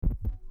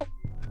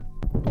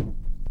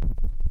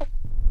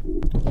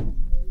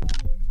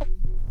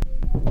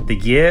The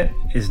year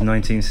is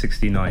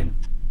 1969.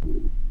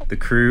 The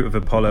crew of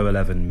Apollo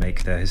 11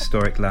 make their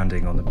historic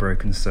landing on the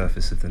broken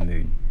surface of the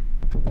moon.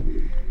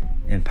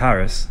 In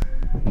Paris,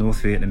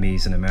 North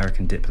Vietnamese and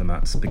American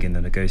diplomats begin the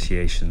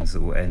negotiations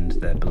that will end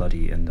their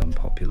bloody and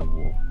unpopular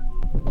war.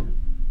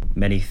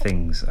 Many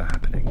things are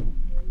happening.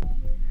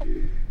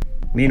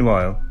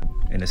 Meanwhile,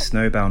 in a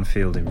snowbound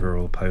field in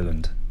rural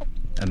Poland,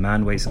 a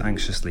man waits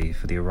anxiously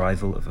for the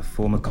arrival of a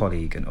former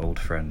colleague and old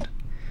friend,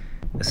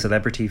 a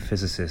celebrity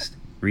physicist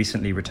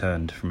recently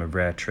returned from a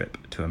rare trip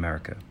to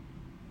America.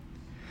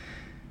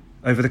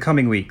 Over the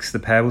coming weeks, the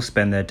pair will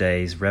spend their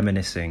days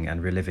reminiscing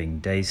and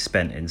reliving days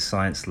spent in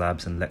science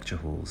labs and lecture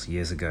halls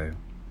years ago.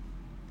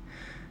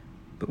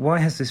 But why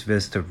has this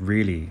visitor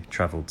really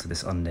travelled to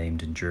this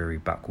unnamed and dreary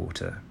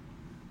backwater?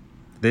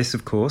 This,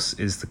 of course,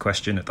 is the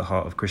question at the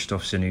heart of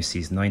Krzysztof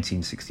Sanusi's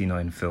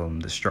 1969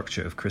 film The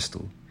Structure of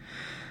Crystal,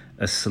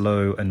 a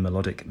slow and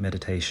melodic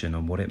meditation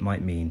on what it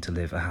might mean to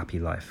live a happy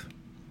life,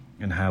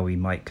 and how we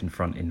might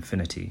confront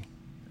infinity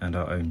and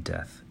our own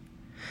death.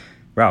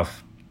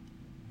 Ralph,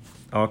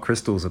 are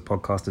crystals a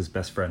podcaster's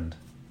best friend?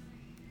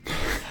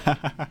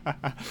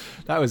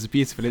 That was a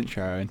beautiful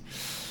intro, Owen.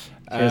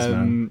 Cheers,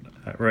 man.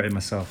 I wrote it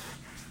myself.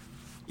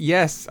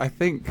 Yes, I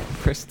think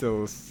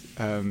crystals...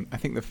 I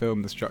think the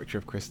film The Structure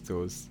of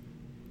Crystals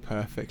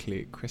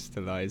perfectly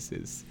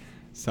crystallizes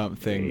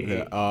something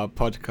that our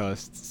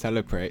podcast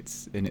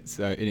celebrates in its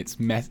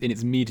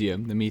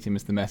medium. The medium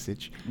is the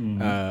message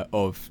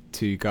of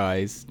two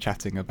guys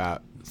chatting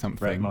about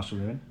something. Right, Marshall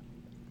Lewin.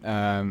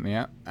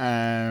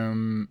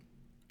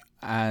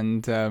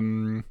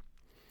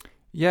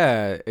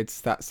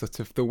 It's that sort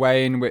of the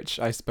way in which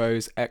I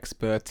suppose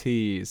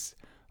expertise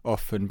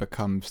often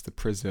becomes the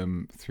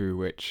prism through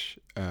which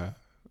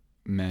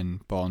men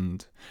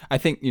bond. I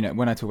think,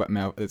 when I talk about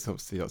male, it's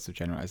obviously lots of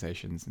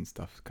generalizations and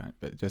stuff,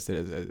 but just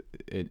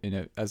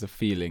as a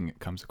feeling, it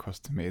comes across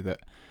to me that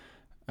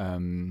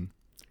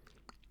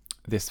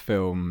this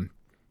film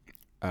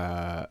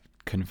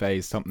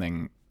conveys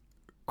something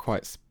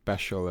quite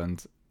special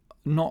and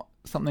not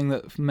something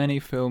that many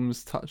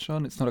films touch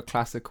on. It's not a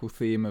classical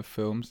theme of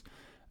films,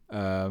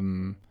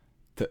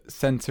 that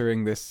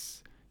centering the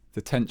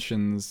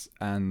tensions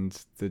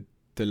and the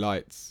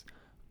delights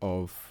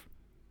of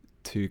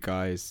two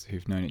guys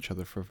who've known each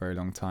other for a very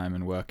long time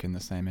and work in the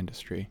same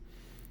industry.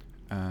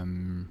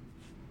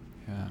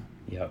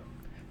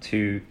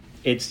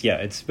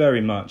 It's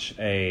very much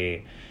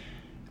a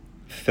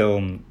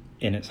film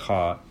in its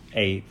heart,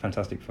 a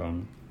fantastic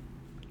film.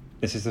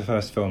 This is the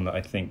first film that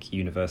I think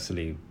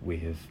universally we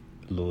have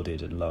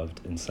lauded and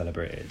loved and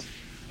celebrated,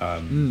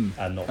 and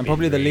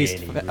probably the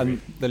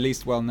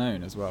least well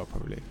known as well.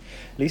 Probably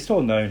least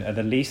well known and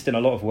the least, in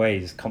a lot of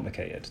ways,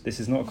 complicated.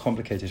 This is not a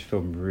complicated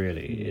film,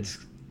 really.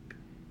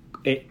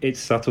 Its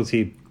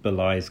subtlety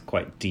belies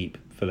quite deep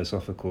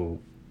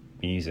philosophical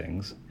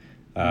musings,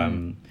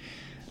 but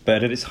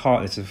at its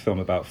heart, it's a film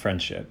about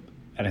friendship,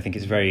 and I think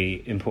it's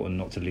very important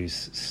not to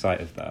lose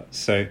sight of that.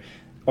 So,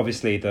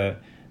 obviously, the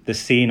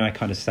scene I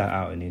kind of set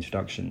out in the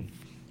introduction,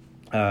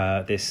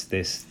 this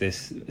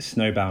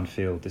snowbound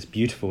field, this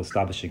beautiful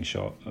establishing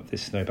shot of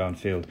this snowbound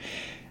field,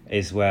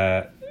 is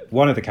where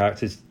one of the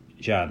characters,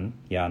 Jan,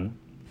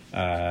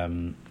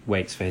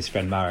 waits for his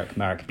friend Marek.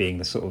 Marek being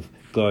the sort of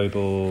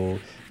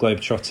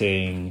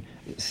globe-trotting,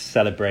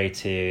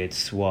 celebrated,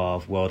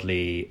 suave,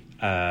 worldly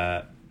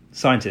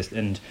scientist.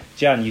 And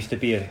Jan used to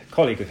be a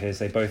colleague of his.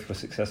 They both were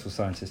successful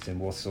scientists in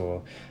Warsaw.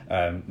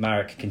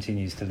 Marek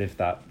continues to live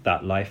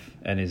that life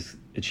and has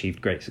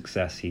achieved great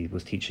success. He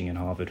was teaching in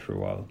Harvard for a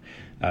while,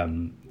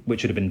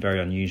 which would have been very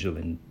unusual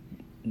in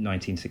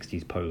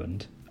 1960s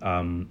Poland.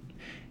 And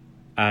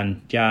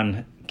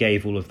Jan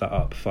gave all of that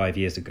up 5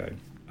 years ago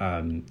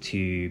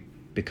to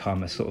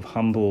become a sort of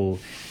humble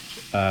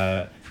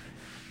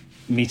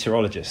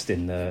meteorologist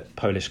in the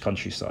Polish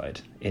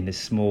countryside, in this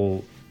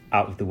small,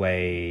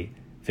 out-of-the-way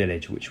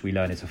village, which we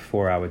learn is a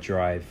 4-hour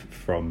drive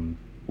from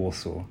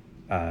Warsaw.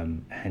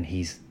 And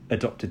he's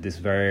adopted this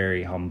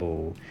very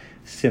humble,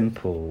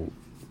 simple,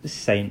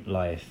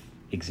 saint-life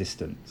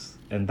existence.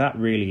 And that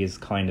really is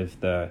kind of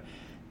the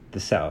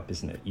setup,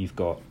 isn't it? You've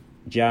got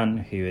Jan,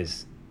 who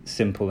is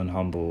simple and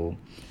humble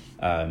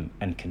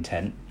and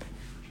content,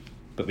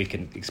 but we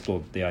can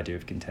explore the idea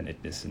of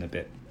contentedness in a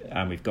bit.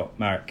 And we've got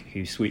Marek,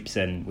 who sweeps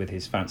in with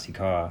his fancy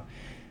car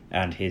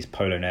and his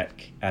polo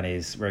neck and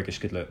his roguish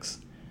good looks.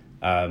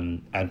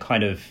 And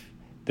kind of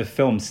the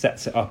film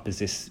sets it up as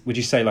this, would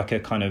you say, like a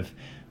kind of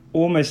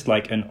almost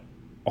like an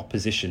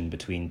opposition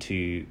between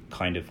two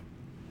kind of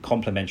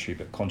complementary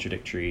but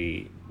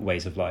contradictory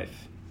ways of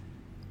life?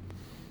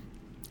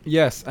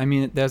 Yes, I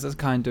mean, there's a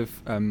kind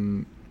of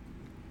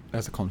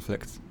there's a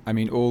conflict. I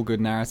mean, all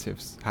good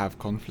narratives have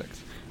conflict,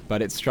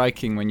 but it's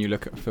striking when you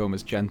look at a film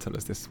as gentle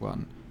as this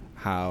one,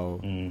 how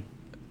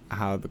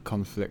the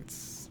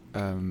conflicts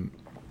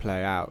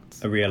play out.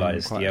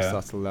 Realised, quite a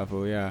subtle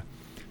level, yeah.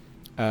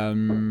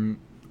 And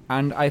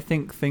I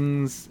think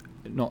things,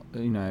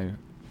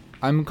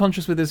 I'm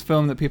conscious with this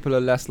film that people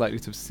are less likely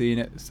to have seen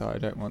it, so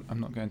I'm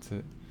not going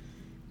to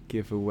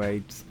give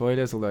away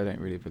spoilers, although I don't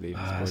really believe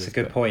in spoilers. That's a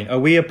good point. Are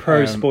we a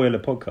pro spoiler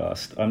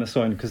podcast? I'm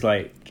sorry, because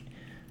like,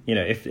 you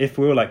know, if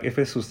we were like, if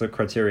this was the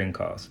Criterion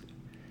cast,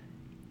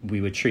 we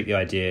would treat the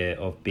idea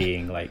of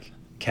being like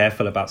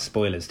careful about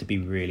spoilers to be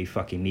really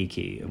fucking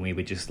sneaky, and we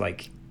would just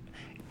like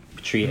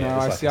treat it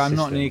as like see, I'm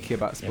not sneaky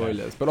about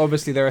spoilers, but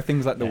obviously there are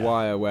things like The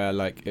Wire where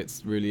like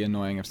it's really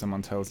annoying if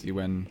someone tells you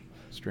when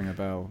Stringer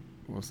Bell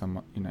or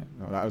someone, you know,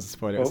 that was a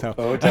spoiler itself.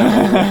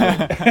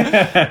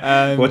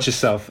 Watch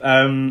yourself.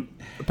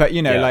 But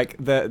you know, like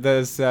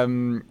there's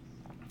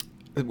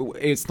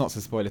it's not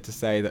a spoiler to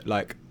say that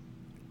like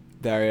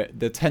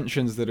the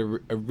tensions that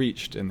are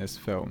reached in this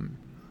film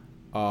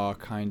are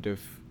kind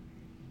of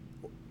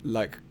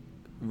like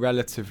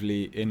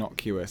relatively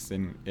innocuous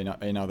in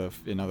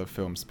other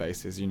film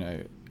spaces. You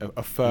know,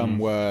 a firm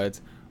word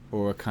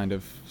or a kind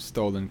of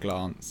stolen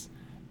glance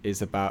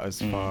is about as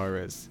far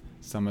as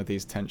some of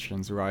these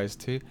tensions rise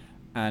to,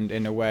 and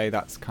in a way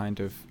that's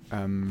kind of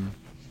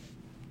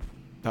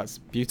that's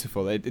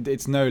beautiful.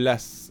 It's no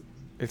less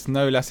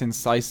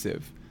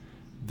incisive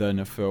than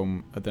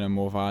a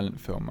more violent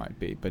film might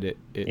be, but it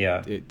you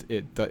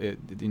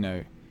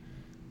know,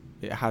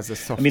 it has a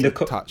softer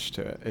touch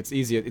to it. It's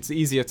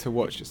easier to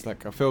watch. It's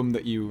like a film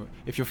that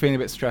if you're feeling a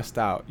bit stressed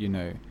out, you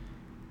know,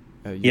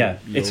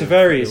 it's a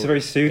very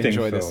soothing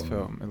enjoy film. This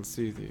film. It'll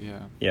soothe you.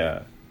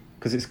 Yeah,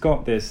 because it's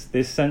got this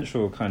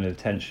central kind of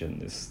tension,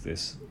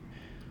 this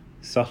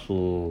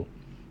subtle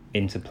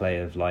interplay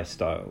of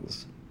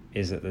lifestyles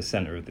is at the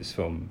center of this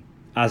film,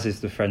 as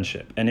is the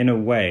friendship. And in a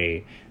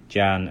way,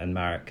 Jan and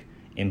Marek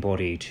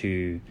embody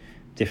two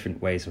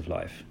different ways of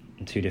life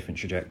and two different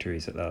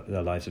trajectories that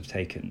their lives have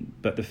taken.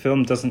 But the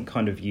film doesn't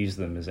kind of use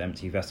them as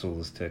empty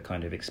vessels to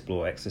kind of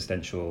explore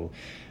existential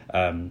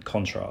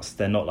contrast.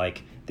 They're not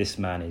like, this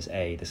man is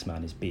A, this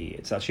man is B.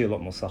 It's actually a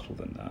lot more subtle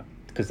than that.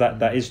 Because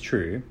that is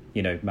true.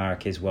 You know,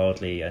 Marek is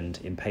worldly and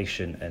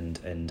impatient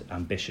and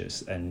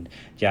ambitious, and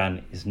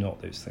Jan is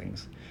not those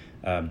things.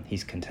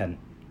 He's content.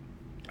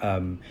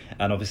 And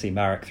obviously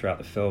Marek throughout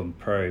the film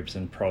probes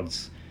and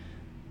prods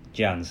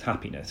Jan's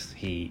happiness.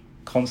 He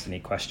constantly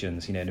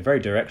questions, you know, in a very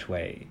direct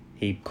way.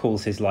 He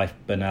calls his life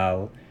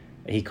banal.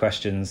 He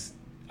questions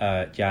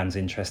Jan's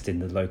interest in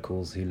the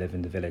locals who live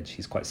in the village.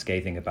 He's quite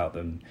scathing about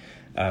them.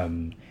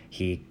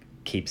 He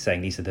keeps saying,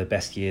 these are the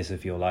best years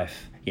of your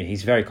life. You know,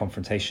 he's very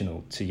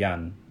confrontational to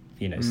Jan,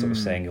 you know, sort of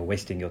saying you're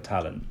wasting your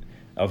talent.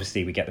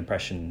 Obviously, we get the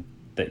impression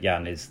that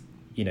Jan is,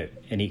 you know,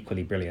 an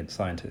equally brilliant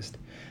scientist,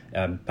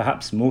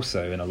 perhaps more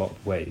so in a lot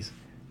of ways.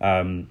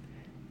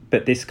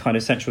 But this kind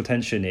of central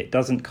tension, it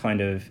doesn't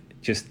kind of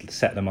just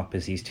set them up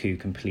as these two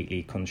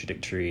completely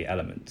contradictory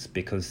elements,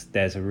 because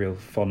there's a real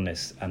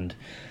fondness and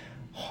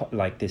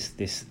like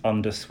this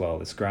underswell,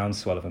 this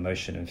groundswell of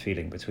emotion and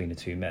feeling between the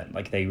two men.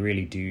 Like they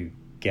really do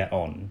get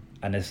on.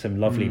 And there's some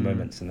lovely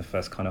moments in the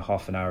first kind of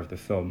half an hour of the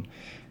film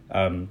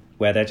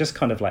where they're just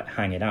kind of like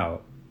hanging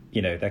out.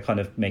 You know, they're kind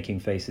of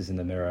making faces in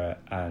the mirror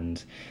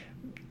and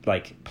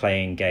like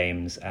playing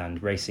games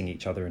and racing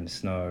each other in the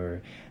snow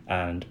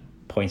and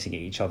pointing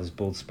at each other's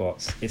bald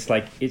spots. It's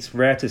like, it's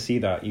rare to see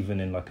that even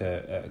in like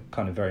a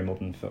kind of very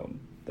modern film,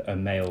 a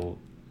male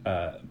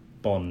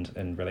bond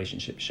and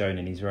relationship shown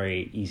in these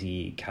very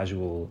easy,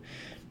 casual,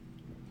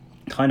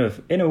 kind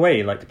of, in a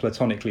way, like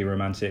platonically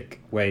romantic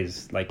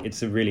ways. Like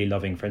it's a really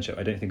loving friendship.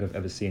 I don't think I've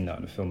ever seen that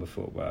in a film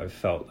before, where I've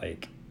felt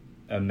like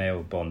a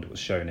male bond was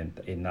shown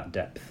in that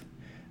depth,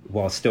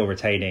 while still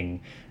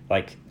retaining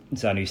like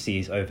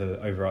Zanussi's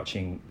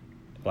overarching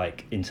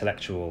like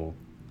intellectual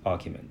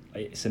argument.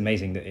 It's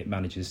amazing that it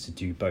manages to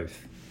do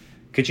both.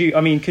 Could you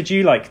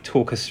like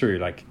talk us through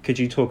like,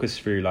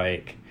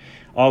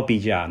 I'll be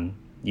Jan,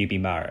 you be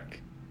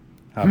Marek.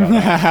 How about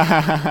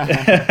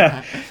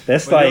that?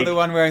 You're the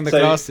one wearing the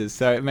glasses,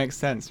 so it makes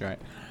sense, right?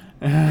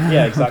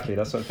 Yeah, exactly.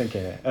 That's what I'm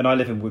thinking. And I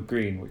live in Wood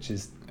Green, which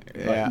is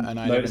and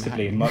I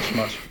noticeably much.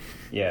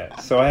 Yeah.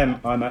 So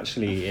I'm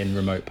actually in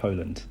remote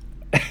Poland.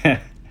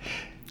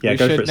 Yeah,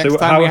 go for it. Next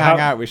time we hang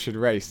out, we should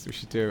race. We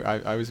should do.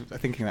 I was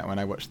thinking that when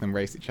I watched them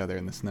race each other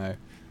in the snow.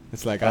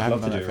 It's like, I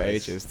haven't done it for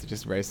ages to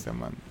just race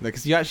someone.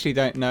 Because you actually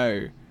don't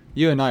know.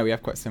 You and I, we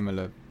have quite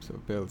similar sort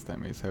of builds,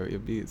 don't we? So it'll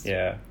be.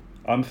 Yeah,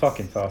 I'm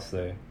fucking fast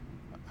though.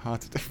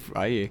 Hard to do.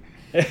 Are you?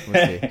 We'll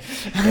see.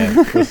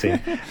 Yeah, we'll see.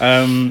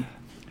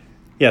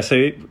 Yeah.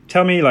 So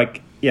tell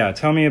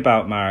me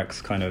about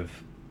Marek's kind of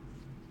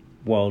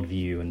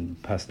worldview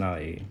and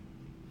personality,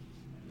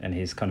 and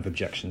his kind of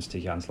objections to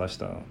Jan's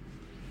lifestyle.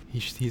 He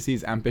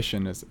sees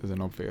ambition as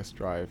an obvious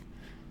drive.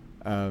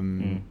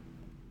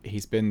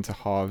 He's been to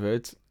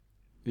Harvard.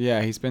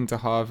 Yeah, he's been to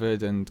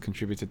Harvard and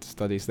contributed to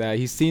studies there.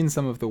 He's seen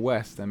some of the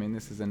West. I mean,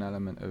 this is an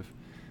element of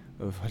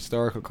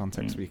historical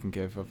context we can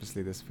give.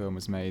 Obviously, this film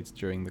was made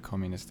during the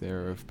communist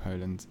era of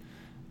Poland,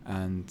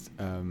 and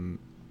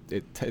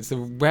it's a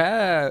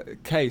rare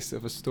case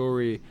of a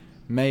story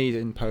made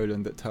in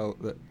Poland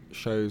that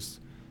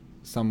shows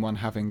someone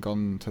having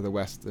gone to the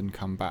West and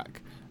come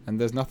back. And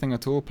there's nothing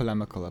at all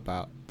polemical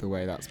about the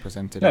way that's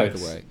presented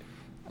either way.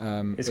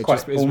 It's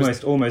quite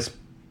almost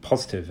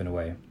positive in a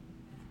way.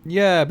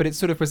 Yeah, but it's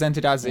sort of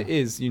presented as it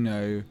is, you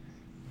know,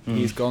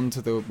 he's gone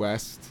to the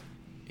West,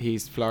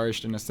 he's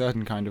flourished in a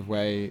certain kind of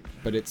way,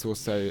 but it's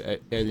also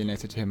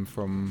alienated him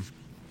from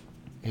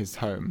his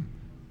home,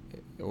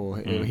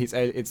 or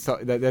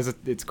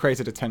it's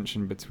created a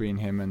tension between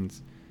him and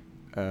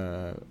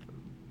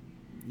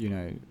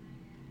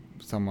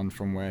someone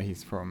from where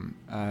he's from,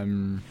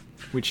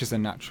 which is a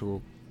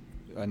natural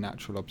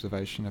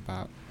observation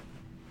about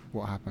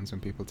what happens when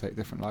people take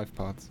different life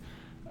paths.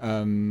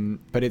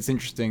 But it's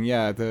interesting,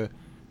 there's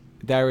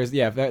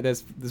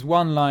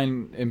one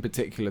line in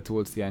particular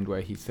towards the end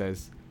where he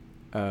says,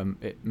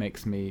 it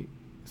makes me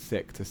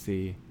sick to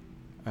see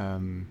a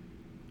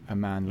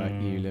man like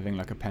you living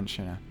like a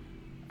pensioner.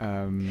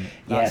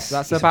 That's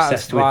he's about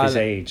obsessed with his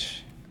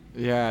age.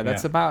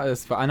 That's about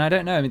as far. And I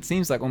don't know, it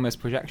seems like almost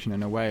projection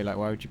in a way. Like,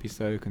 why would you be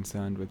so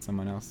concerned with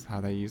someone else,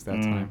 how they use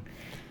their time?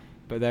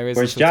 But there is.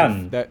 Whereas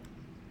Jan. Jan.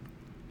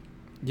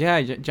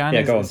 Yeah,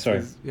 go on.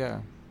 Sorry.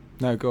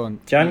 No, go on.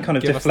 Jan kind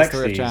of Give deflects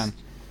us the story of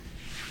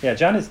these.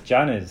 Jan.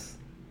 Jan is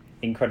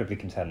incredibly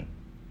content,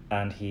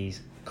 and he's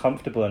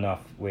comfortable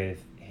enough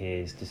with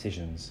his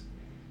decisions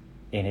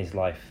in his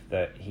life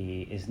that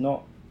he is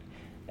not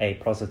a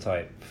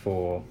prototype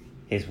for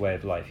his way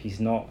of life. He's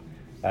not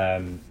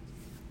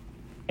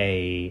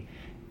a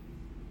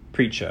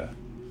preacher.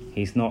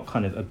 He's not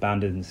kind of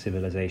abandoned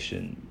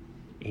civilization.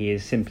 He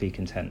is simply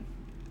content,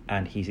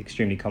 and he's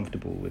extremely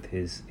comfortable with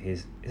his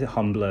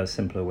humbler,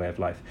 simpler way of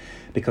life,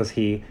 because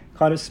he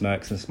kind of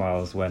smirks and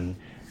smiles when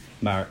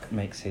Marek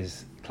makes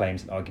his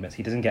claims and arguments.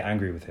 He doesn't get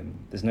angry with him.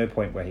 There's no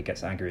point where he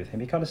gets angry with him.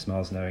 He kind of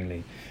smiles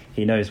knowingly.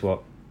 He knows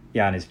what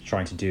Jan is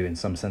trying to do in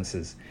some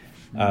senses.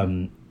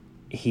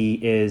 He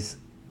is,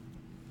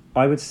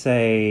 I would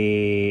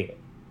say,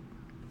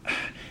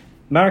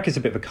 Marek is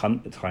a bit of a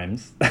cunt at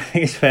times. I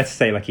think it's fair to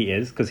say, like, he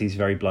is, because he's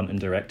very blunt and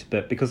direct.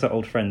 But because they're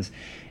old friends,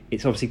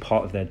 it's obviously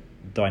part of their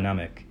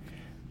dynamic.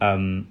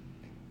 And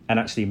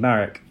actually,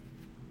 Jan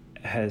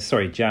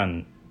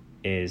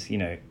is,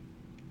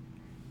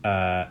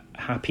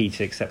 happy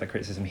to accept that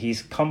criticism.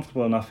 He's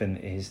comfortable enough in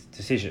his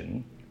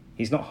decision.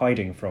 He's not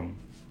hiding from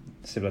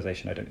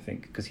civilization, I don't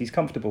think, because he's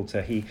comfortable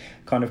he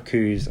kind of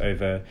coos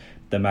over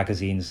the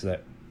magazines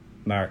that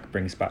Marek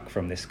brings back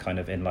from this kind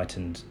of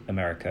enlightened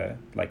America,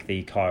 like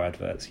the car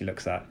adverts he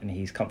looks at, and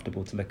he's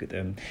comfortable to look at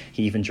them.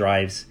 He even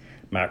drives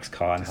Marek's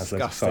car and has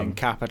loads of fun.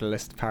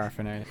 Capitalist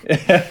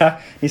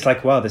paraphernalia. He's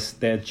like, wow,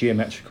 they're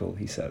geometrical,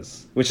 he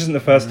says, which isn't the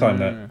first time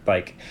that,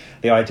 like,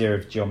 the idea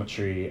of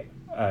geometry,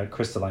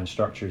 crystalline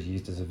structure is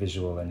used as a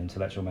visual and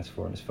intellectual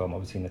metaphor in this film,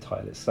 obviously in the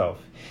title itself.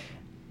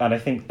 And I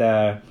think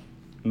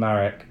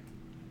Marek,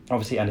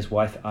 obviously, and his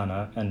wife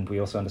Anna, and we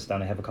also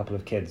understand they have a couple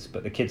of kids,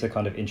 but the kids are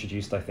kind of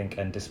introduced, I think,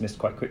 and dismissed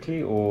quite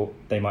quickly, or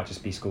they might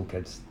just be school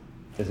kids.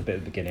 There's a bit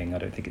at the beginning. I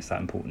don't think it's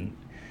that important.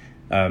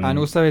 And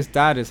also his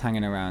dad is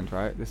hanging around,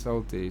 right? This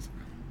old dude.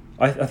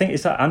 I think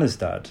it's Anna's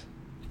dad,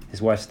 his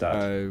wife's dad.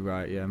 Oh,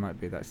 right, yeah, it might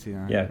be that. See,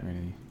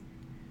 Really...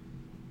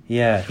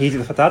 Yeah,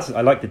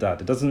 I like the dad.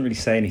 It doesn't really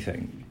say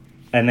anything.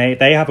 And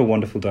they have a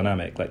wonderful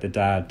dynamic, like the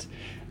dad,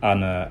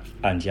 Anna,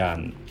 and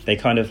Jan. They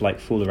kind of, like,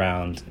 fool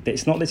around.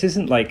 This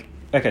isn't like...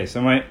 Okay,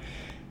 so my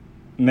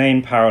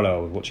main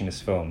parallel with watching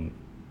this film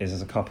is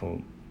as a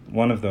couple.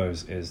 One of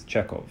those is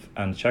Chekhov,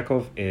 and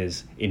Chekhov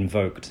is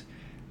invoked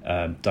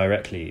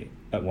directly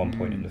at one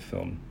point in the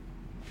film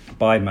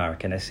by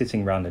Marek, and they're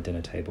sitting around the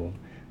dinner table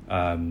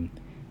and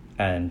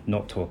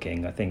not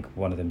talking. I think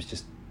one of them's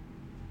just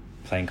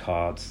playing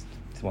cards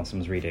while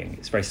someone's reading.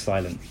 It's very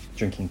silent,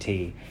 drinking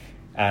tea,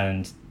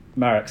 and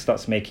Marek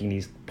starts making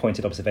these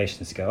pointed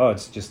observations to go, oh,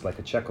 it's just like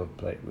a Chekhov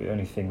play. The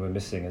only thing we're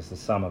missing is the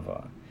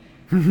samovar.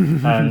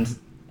 And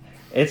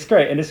it's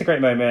great, and it's a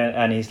great moment,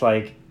 and he's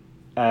like,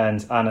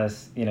 and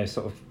Anna's,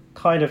 sort of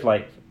kind of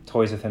like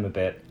toys with him a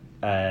bit,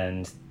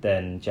 and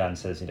then Jan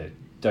says,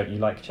 don't you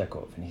like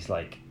Chekhov? And he's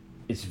like,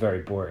 it's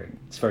very boring,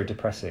 it's very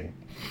depressing,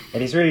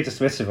 and he's really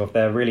dismissive of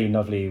their really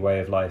lovely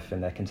way of life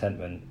and their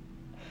contentment.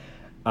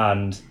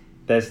 And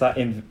there's that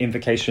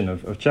invocation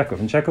of Chekhov,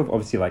 and Chekhov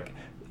obviously, like,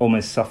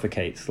 almost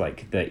suffocates,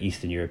 like, the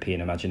Eastern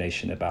European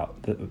imagination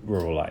about the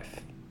rural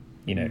life,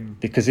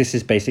 because this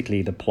is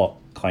basically the plot,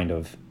 kind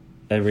of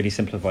a really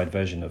simplified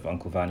version of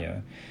Uncle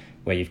Vanya,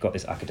 where you've got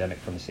this academic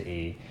from the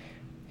city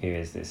who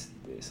is this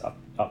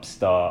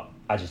upstart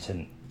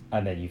adjutant,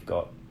 and then you've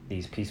got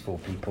these peaceful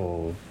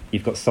people.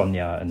 You've got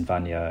Sonia and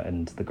Vanya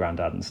and the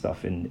granddad and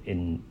stuff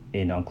in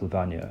Uncle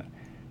Vanya.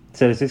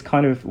 So there's this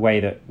kind of way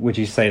that, would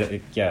you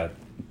say that,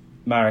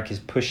 Marek is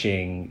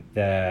pushing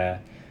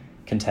their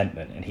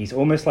contentment, and he's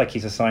almost like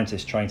he's a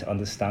scientist trying to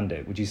understand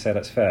it. Would you say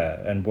that's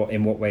fair? And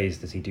in what ways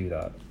does he do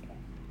that?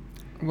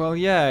 Well,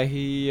 yeah,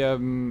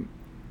 there's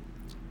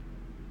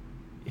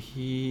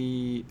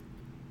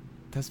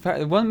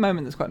one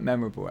moment that's quite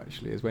memorable,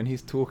 actually, is when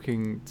he's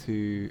talking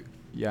to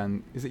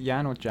Jan. Is it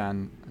Jan or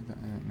Jan? I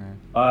don't know.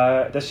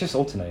 Let's just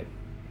alternate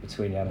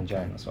between Jan and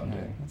Jan. That's what I'm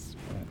doing. That's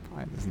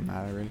fine. It doesn't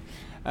matter, really.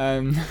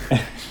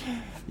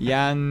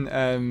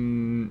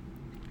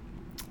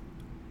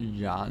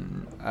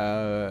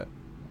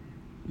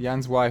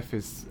 Jan's wife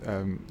is,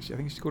 I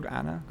think she's called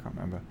Anna. I can't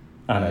remember.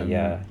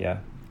 Anna, yeah.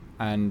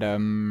 And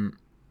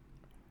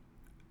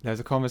there's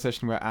a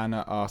conversation where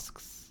Anna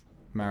asks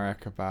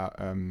Marek about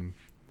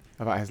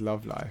his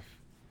love life,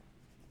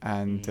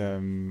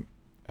 and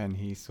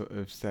he sort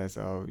of says,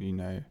 "Oh,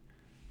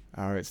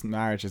 it's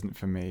marriage isn't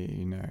for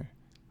me,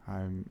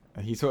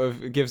 He sort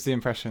of gives the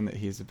impression that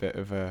he's a bit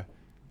of a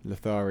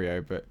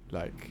Lothario, but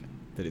like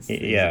that he's a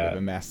bit of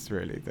a mess,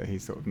 really. That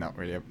he's sort of not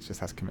really, just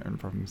has commitment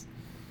problems.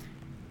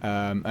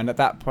 And at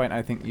that point,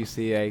 I think you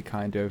see a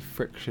kind of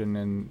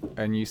friction,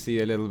 and you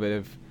see a little bit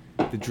of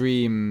the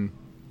dream.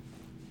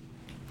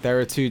 There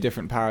are two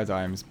different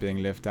paradigms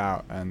being lived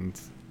out, and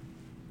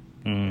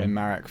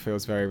Marek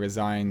feels very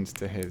resigned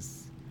to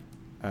his.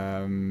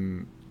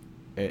 In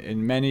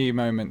many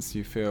moments,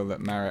 you feel that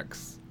Marek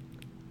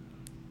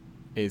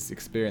is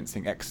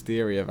experiencing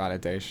exterior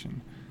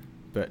validation,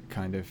 but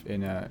kind of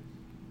inner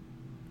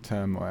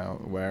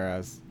turmoil,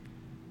 whereas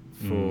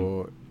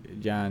for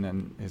Jan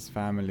and his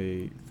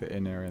family, the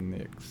inner and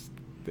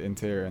the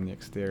interior and the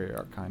exterior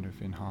are kind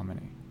of in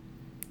harmony.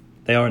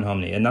 They are in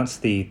harmony, and that's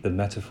the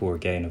metaphor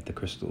again of the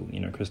crystal.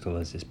 Crystal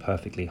is this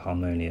perfectly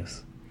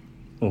harmonious,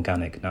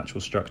 organic,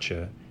 natural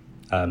structure,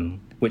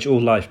 which all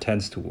life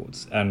tends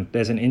towards. And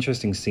there's an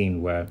interesting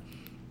scene where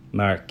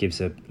Marek gives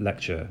a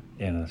lecture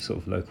in a sort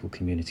of local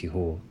community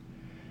hall,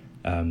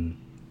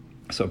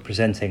 sort of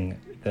presenting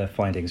the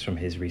findings from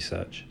his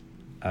research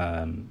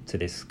to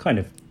this kind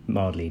of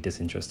mildly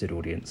disinterested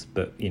audience,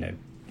 but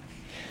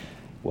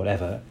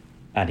whatever.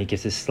 And he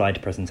gives this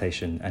slide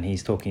presentation, and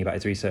he's talking about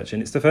his research,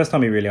 and it's the first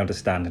time we really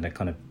understand in a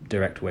kind of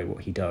direct way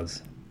what he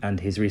does. And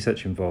his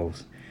research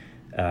involves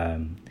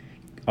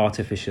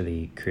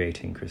artificially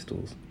creating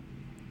crystals,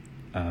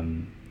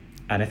 and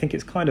I think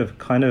it's kind of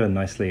a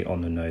nicely on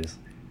the nose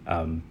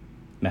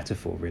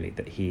metaphor, really,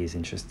 that he is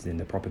interested in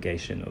the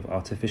propagation of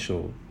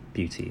artificial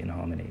beauty and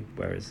harmony,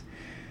 whereas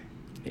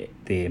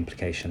the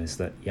implication is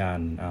that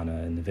Jan,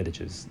 Anna, and the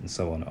villagers and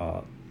so on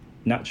are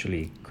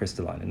naturally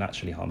crystalline and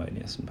naturally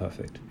harmonious and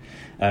perfect.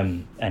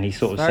 And he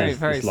sort of says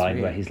this line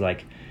where he's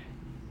like,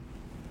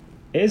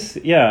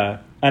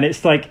 and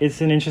it's like, it's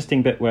an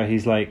interesting bit where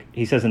he's like,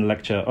 he says in the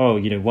lecture,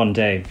 one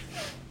day,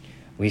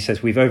 he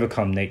says, we've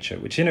overcome nature,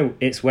 which in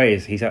its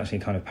ways, he's actually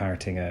kind of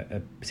parroting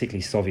a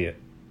particularly Soviet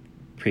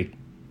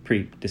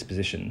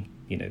predisposition,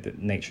 that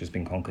nature has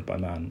been conquered by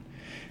man.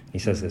 He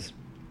says this.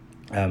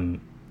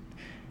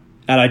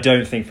 And I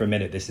don't think for a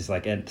minute this is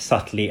like a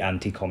subtly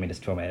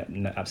anti-communist film.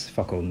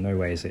 Fuck all, no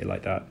way is it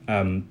like that.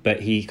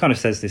 But he kind of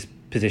says this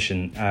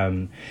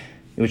position,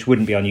 which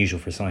wouldn't be unusual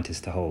for a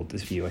scientist to hold,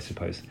 this view, I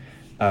suppose.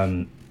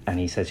 And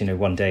he says,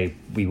 one day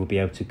we will be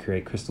able to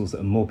create crystals that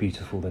are more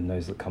beautiful than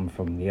those that come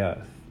from the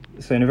earth.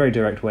 So in a very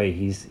direct way,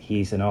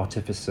 he's an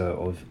artificer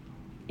of,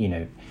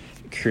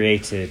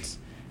 created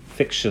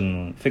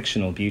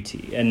fictional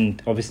beauty.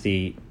 And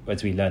obviously,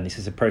 as we learn, this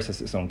is a process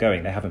that's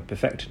ongoing. They haven't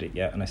perfected it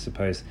yet, and I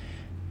suppose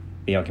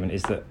the argument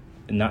is that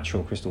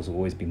natural crystals will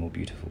always be more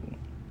beautiful.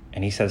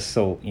 And he says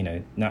salt,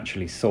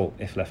 naturally salt,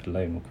 if left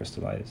alone, will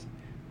crystallize.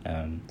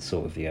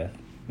 Salt of the earth,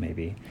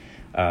 maybe.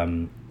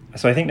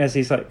 So I think there's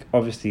these,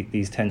 obviously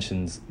these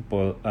tensions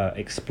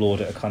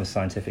explored at a kind of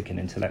scientific and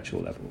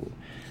intellectual level.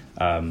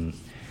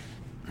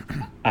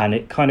 And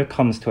it kind of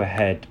comes to a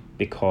head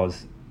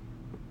because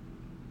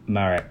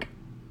Marek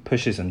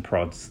pushes and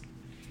prods.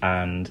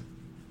 And,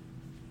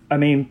 I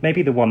mean,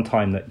 maybe the one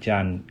time that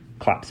Jan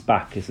claps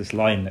back is this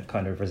line that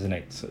kind of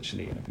resonates,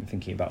 actually, and I've been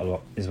thinking about a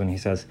lot, is when he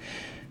says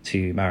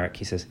to Marek,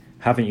 he says,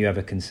 haven't you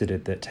ever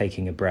considered that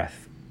taking a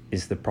breath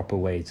is the proper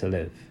way to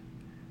live?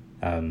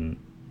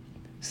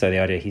 So the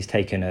idea, he's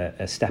taken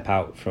a step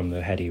out from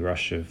the heady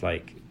rush of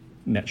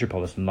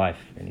metropolitan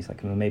life, and he's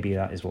like, well, maybe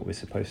that is what we're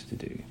supposed to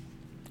do.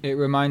 It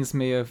reminds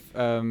me of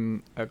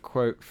a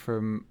quote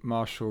from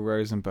Marshall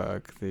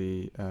Rosenberg,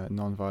 the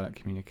nonviolent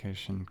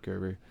communication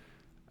guru,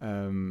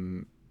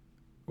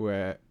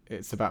 where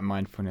it's about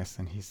mindfulness,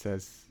 and he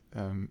says,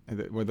 one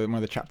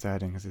of the chapter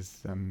headings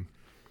is,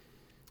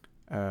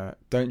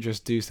 don't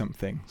just do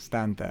something,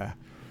 stand there.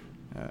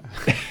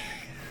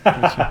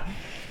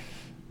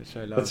 Which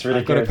I love. That's really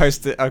I've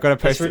got a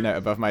post-it note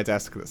above my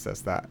desk that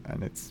says that,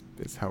 and it's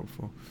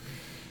helpful.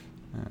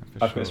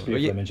 I've got a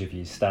beautiful image of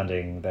you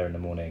standing there in the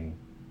morning,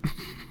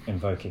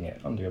 invoking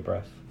it under your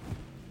breath.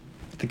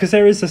 Because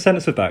there is a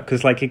sense of that,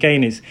 because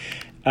again, is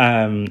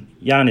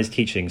Jan is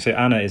teaching, so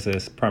Anna is a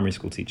primary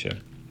school teacher,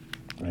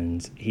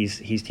 and he's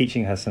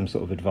teaching her some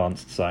sort of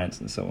advanced science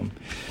and so on.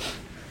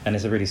 And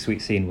there's a really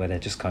sweet scene where they're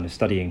just kind of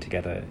studying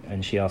together,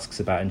 and she asks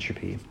about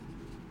entropy,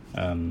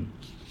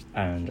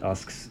 and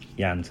asks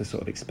Jan to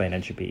sort of explain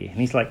entropy. And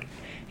he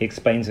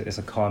explains it as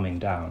a calming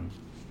down.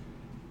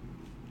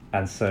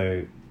 And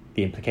so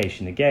the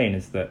implication again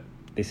is that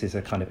this is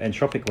a kind of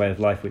entropic way of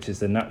life, which is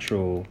the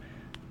natural,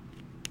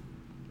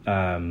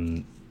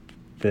 the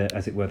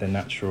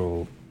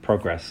natural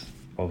progress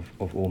of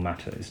all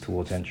matter is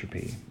towards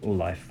entropy. All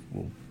life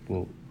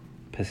will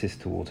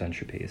persist towards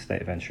entropy, a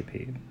state of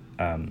entropy.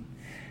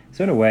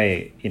 So in a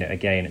way,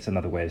 again, it's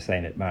another way of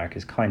saying that Marek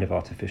is kind of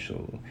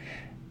artificial.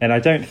 And I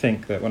don't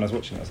think that, when I was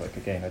watching, I was like,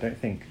 again, I don't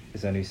think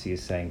Zanussi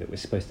is saying that we're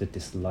supposed to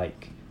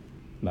dislike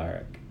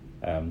Marek.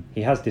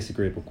 He has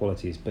disagreeable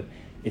qualities, but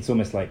it's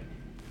almost like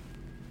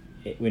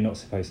we're not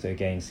supposed to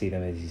again see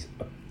them as these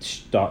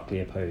starkly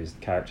opposed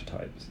character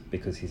types,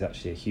 because he's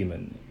actually a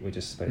human. We're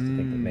just supposed to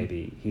think that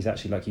maybe he's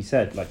actually, like you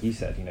said,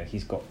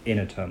 he's got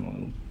inner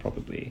turmoil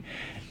probably,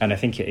 and I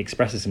think it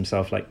expresses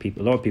himself like a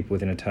lot of people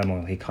with inner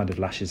turmoil. He kind of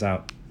lashes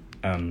out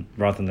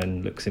rather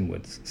than looks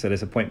inwards. So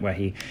there's a point where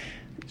he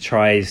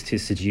tries to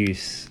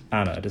seduce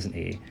Anna, doesn't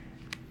he?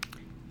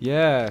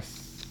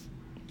 Yes.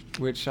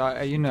 Which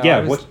I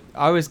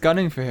was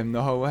gunning for him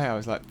the whole way. I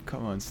was like,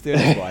 come on, steal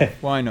his wife.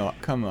 Why not?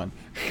 Come on.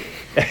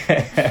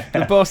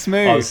 The boss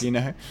move,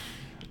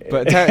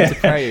 But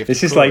depraved.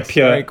 This is like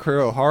pure, very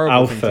cruel, horrible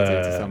alpha thing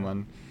to do to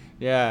someone.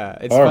 Yeah,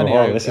 it's horrible,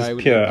 funny. This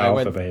is pure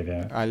alpha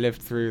behavior. I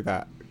lived through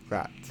that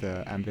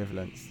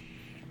ambivalence.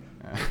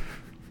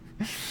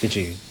 Did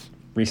you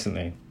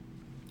recently?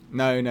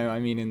 No. I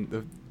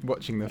mean,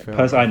 watching the film.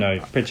 I know.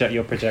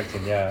 You're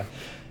projecting. Yeah,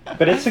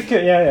 but it's a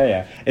good.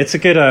 Yeah. It's a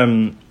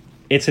good.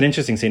 It's an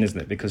interesting scene, isn't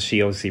it? Because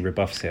she obviously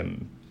rebuffs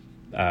him,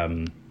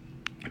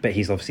 but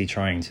he's obviously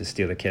trying to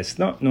steal the kiss.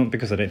 Not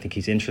because I don't think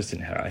he's interested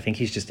in her. I think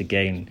he's just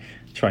again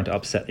trying to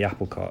upset the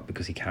apple cart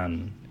because he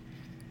can.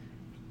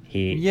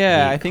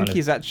 I think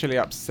he's actually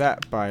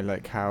upset by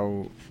like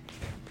how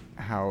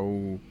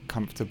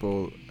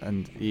comfortable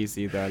and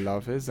easy their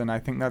love is, and I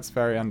think that's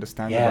very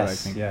understandable.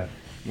 Yes, I think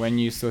when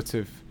you sort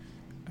of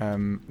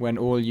when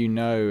all you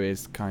know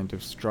is kind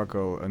of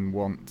struggle and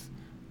want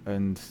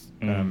and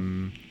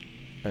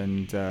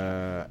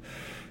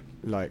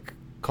like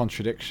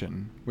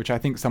contradiction, which I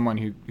think someone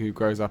who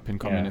grows up in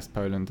communist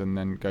Poland and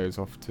then goes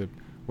off to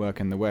work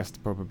in the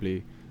West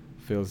probably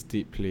feels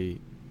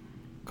deeply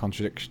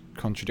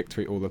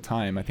contradictory all the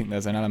time. I think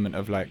there's an element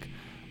of like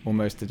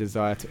almost a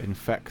desire to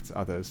infect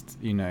others,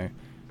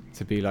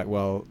 to be like,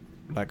 well,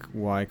 like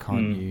why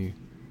can't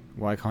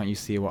you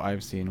see what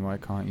I've seen? Why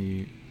can't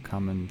you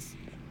come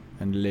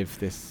and live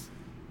this?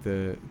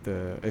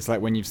 It's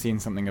like when you've seen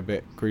something a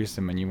bit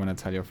gruesome and you want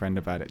to tell your friend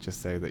about it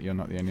just so that you're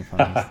not the only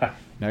one who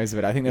knows of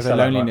it. I think there's a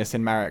loneliness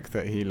in Marek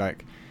that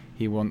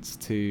he wants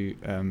to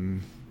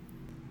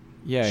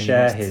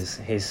share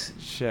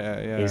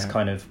his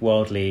kind of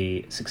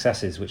worldly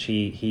successes, which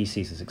he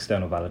sees as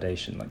external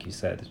validation, like you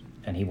said,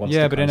 and he wants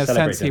to but in a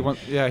sense them.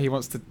 he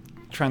wants to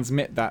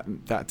transmit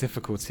that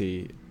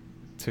difficulty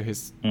to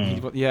his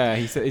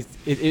he said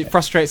it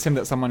frustrates him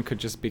that someone could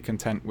just be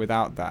content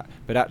without that,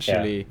 but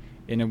actually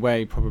in a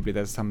way probably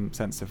there's some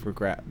sense of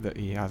regret that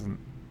he hasn't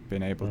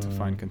been able to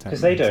find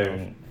contentment, because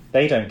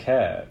they don't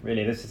care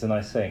really. This is a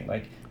nice thing,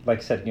 like I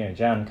said,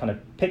 Jan kind of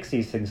picks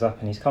these things up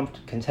and he's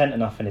content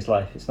enough in his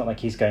life. It's not like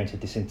he's going to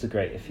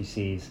disintegrate if he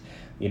sees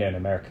an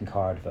American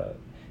car advert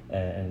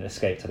and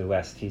escape to the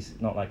West. He's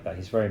not like that.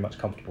 He's very much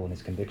comfortable in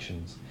his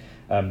convictions.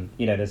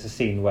 There's a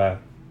scene where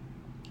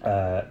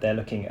they're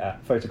looking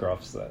at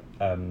photographs that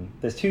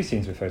there's two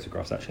scenes with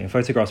photographs actually, and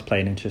photographs play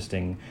an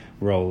interesting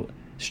role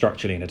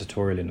structurally and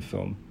editorially in the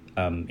film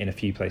in a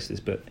few places,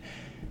 but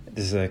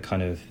there's a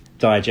kind of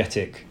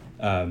diegetic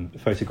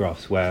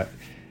photographs where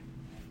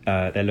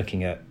they're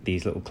looking at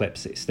these little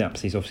clips,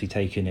 snaps he's obviously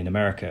taken in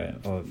America,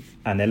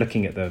 and they're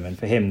looking at them, and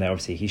for him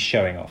he's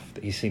showing off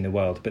that he's seen the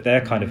world, but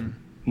they're kind of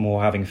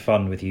more having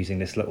fun with using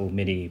this little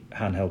mini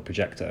handheld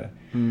projector,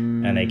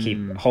 and they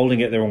keep holding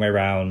it the wrong way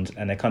around,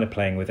 and they're kind of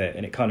playing with it,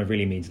 and it kind of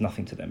really means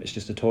nothing to them. It's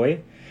just a toy.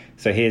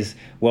 So his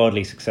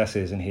worldly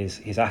successes and his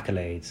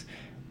accolades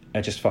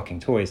are just fucking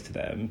toys to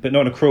them, but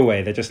not in a cruel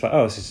way. They're just like,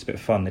 oh, this is just a bit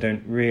of fun. They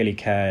don't really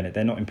care, and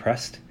they're not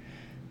impressed.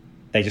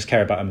 They just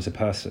care about him as a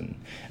person.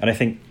 And I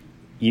think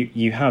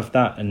you have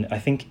that, and I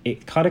think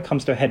it kind of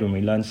comes to a head when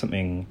we learn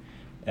something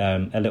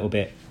a little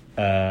bit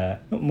not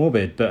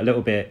morbid, but a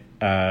little bit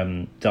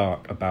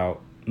dark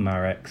about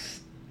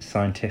Marek's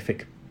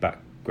scientific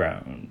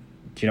background.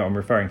 Do you know what I'm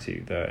referring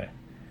to?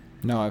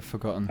 No, I've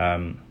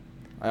forgotten.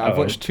 I've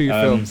watched two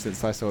films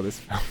since I saw this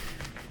film.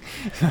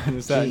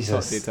 There's certain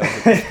plot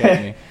details that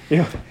escape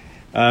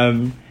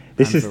me.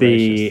 This is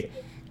the...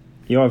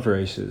 You are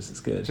voracious, it's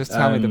good. Just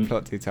tell me the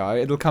plot detail.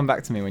 It'll come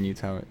back to me when you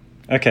tell it.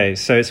 Okay,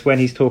 so it's when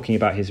he's talking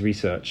about his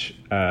research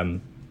that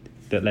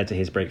led to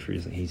his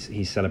breakthroughs that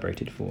he's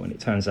celebrated for, and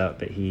it turns out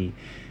that he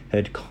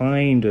had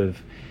kind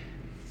of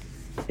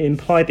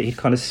implied that he'd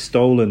kind of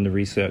stolen the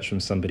research from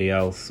somebody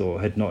else or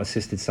had not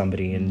assisted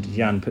somebody, and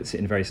Jan puts it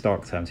in very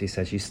stark terms. He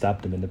says, you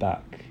stabbed him in the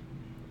back.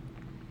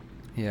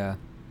 Yeah.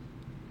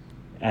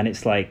 And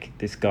it's like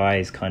this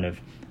guy's kind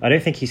of... I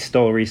don't think he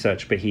stole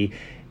research, but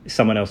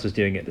someone else was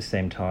doing it at the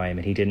same time,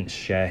 and he didn't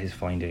share his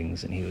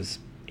findings, and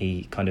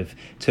he kind of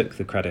took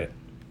the credit,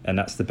 and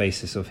that's the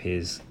basis of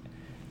his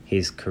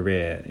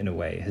career in a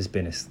way, has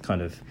been this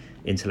kind of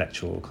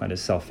intellectual, kind of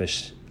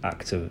selfish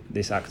act of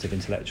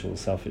intellectual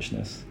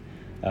selfishness.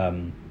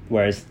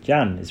 Whereas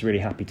Jan is really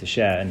happy to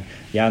share, and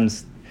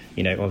Jan's,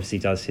 obviously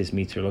does his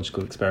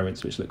meteorological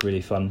experiments, which look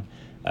really fun,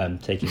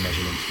 taking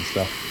measurements and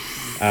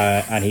stuff.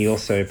 And he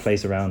also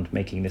plays around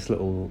making this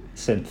little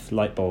synth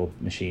light bulb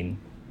machine.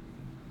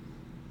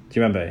 Do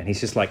you remember? And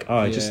he's just like,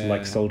 I just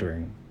like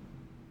soldering.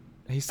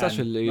 He's such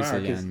a loser,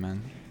 Jan,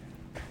 man.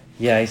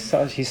 Yeah,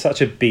 he's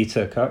such a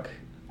beta cuck.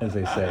 as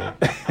they say.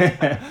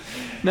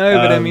 No,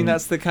 but I mean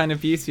that's the kind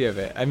of beauty of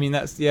it. I mean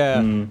that's this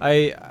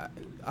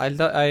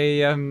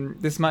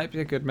might be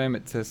a good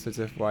moment to sort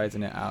of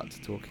widen it out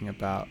to talking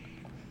about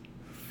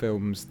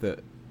films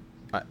that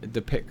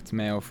depict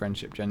male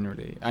friendship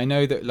generally. I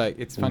know that like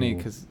it's funny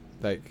because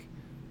like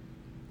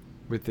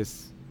with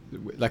this,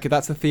 like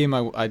that's a theme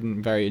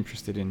I'm very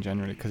interested in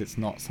generally, because it's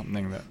not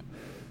something that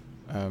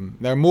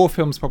there are more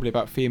films probably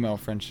about female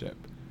friendship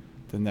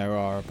than there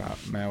are about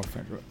male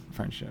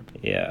friendship.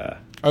 Yeah.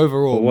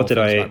 Overall, well, what did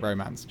I about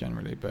romance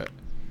generally, but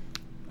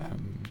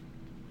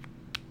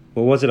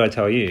well, what did I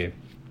tell you?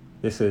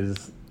 This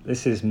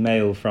is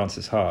male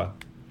Francis Ha.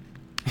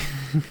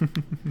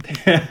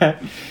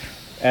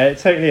 It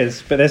totally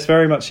is, but there's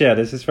very much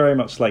there's this very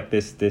much like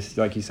this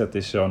like you said,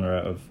 this genre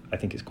of, I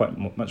think it's quite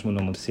much more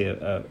normal to see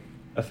a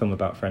film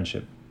about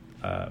friendship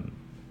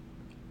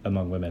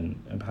among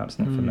women, and perhaps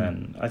not for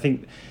men, I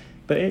think.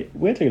 But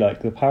weirdly,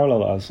 like the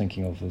parallel I was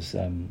thinking of was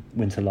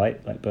Winter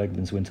Light, like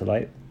Bergman's Winter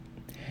Light.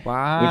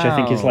 Wow. Which I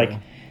think is like,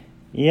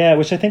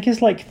 which I think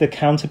is like the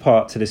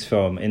counterpart to this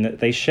film, in that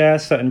they share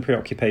certain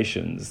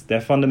preoccupations.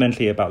 They're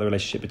fundamentally about the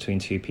relationship between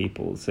two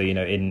people. So, you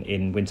know,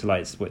 in Winter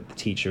Light, it's with the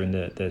teacher and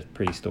the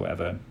priest or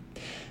whatever.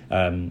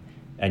 And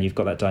you've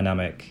got that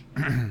dynamic.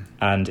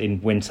 And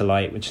in Winter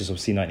Light, which is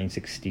obviously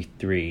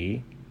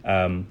 1963,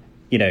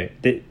 you know,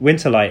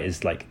 Winter Light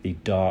is like the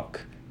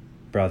dark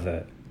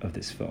brother of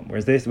this film,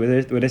 whereas this film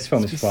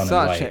is fun and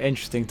light. Such an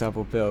interesting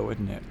double bill,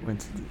 wouldn't it?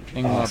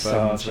 Ingmar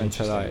Bergman's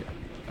Winter Light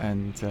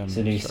and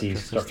Zanussi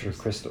Structure of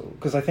Crystal.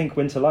 Because I think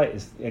Winter Light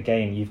is,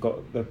 again, you've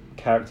got the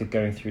character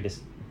going through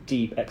this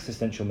deep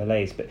existential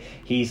malaise, but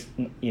he's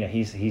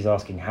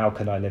asking, how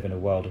can I live in a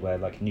world where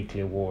like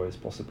nuclear war is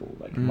possible?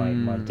 Like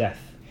my death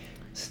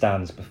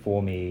stands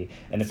before me,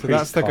 and the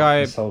priest can't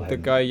console him. The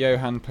guy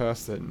Johan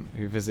Persson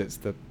who visits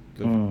the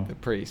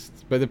priest,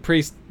 but the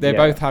priest, they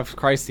both have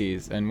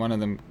crises, and one of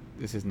them,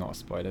 this is not a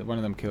spoiler, one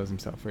of them kills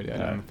himself really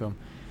early in the film,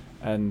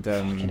 and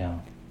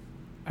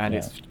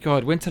it's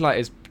Winterlight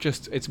is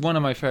just, it's one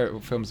of my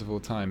favorite films of all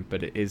time,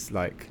 but it is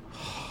like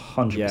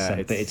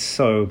 100%, but it's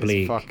so bleak,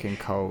 it's fucking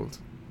cold.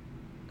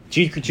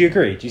 Do you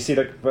agree? Do you see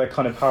the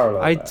kind of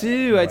parallel? I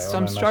do.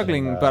 I'm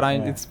struggling, but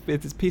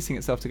it's piecing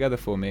itself together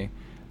for me.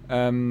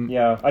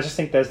 I just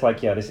think there's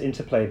like this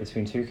interplay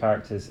between two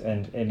characters,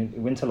 and in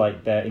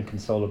Winterlight they're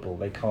inconsolable.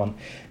 They can't,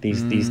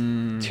 these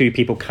two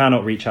people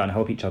cannot reach out and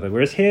help each other,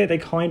 whereas here they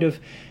kind of,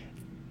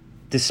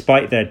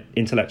 despite their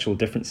intellectual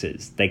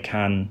differences,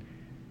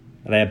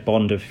 their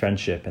bond of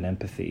friendship and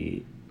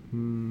empathy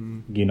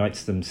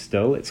unites them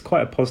still. It's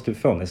quite a positive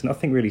film. There's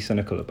nothing really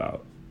cynical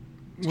about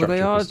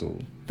Structure of Crystal.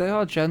 They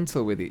are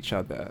gentle with each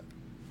other.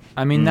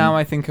 I mean, now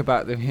I think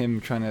about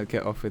him trying to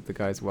get off with the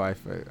guy's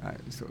wife.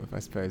 I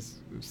suppose,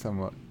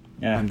 somewhat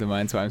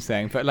undermines what I'm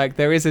saying. But like,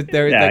 there is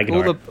like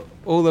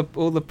all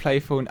the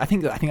playful. I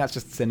think that's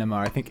just cinema.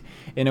 I think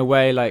in a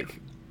way, like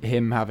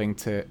him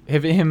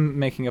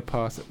making a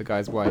pass at the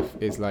guy's wife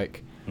is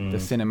like the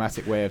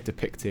cinematic way of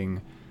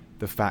depicting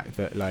the fact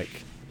that like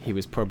he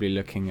was probably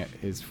looking at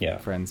his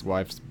friend's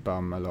wife's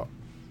bum a lot,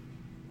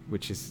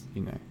 which is,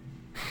 you know,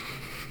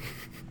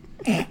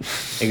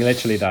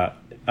 literally that.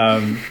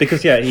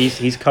 Because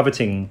he's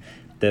coveting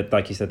the,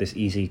 like you said, this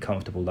easy,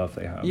 comfortable love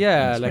they have.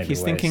 Yeah, like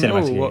he's thinking,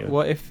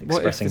 what if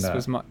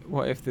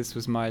this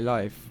was my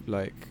life,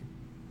 like.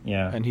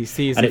 Yeah, and he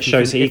sees, and it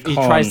shows he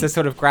tries to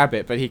sort of grab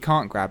it, but he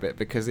can't grab it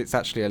because it's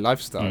actually a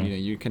lifestyle. You know,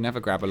 you can never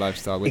grab a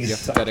lifestyle. You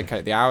have to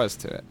dedicate the hours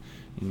to it.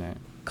 You know,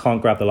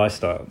 can't grab the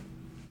lifestyle.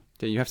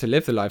 You have to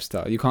live the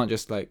lifestyle. You can't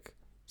just like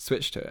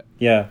switch to it.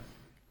 Yeah,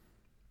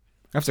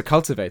 you have to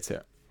cultivate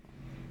it.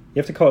 You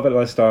have to cultivate the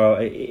lifestyle,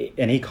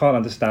 and he can't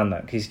understand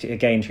that because he's,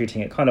 again,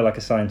 treating it kind of like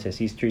a scientist.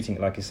 He's treating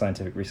it like a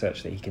scientific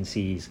research that he can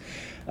seize,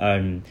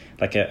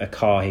 like a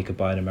car he could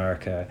buy in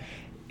America.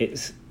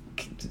 It's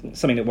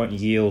something that won't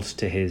yield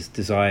to his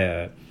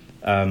desire.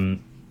 And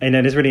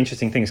then there's really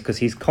interesting things because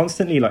he's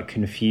constantly like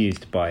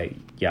confused by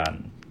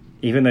Jan,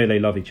 even though they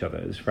love each other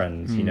as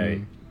friends. You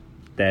know,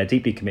 they're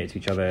deeply committed to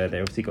each other.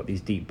 They obviously got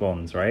these deep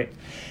bonds, right?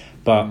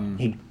 But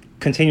he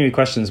continually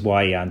questions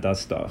why Jan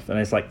does stuff, and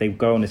it's like they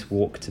go on this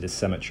walk to this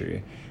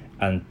cemetery,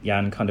 and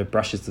Jan kind of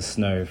brushes the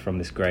snow from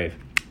this grave,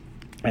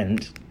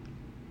 and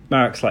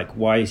Marek's like,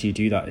 "Why did you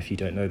do that if you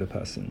don't know the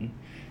person?"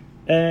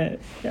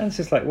 Jan's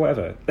just like,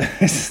 whatever. It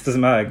just doesn't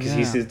matter because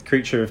he's this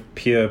creature of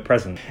pure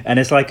presence, and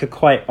it's like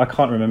I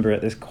can't remember it.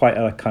 There's quite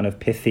a kind of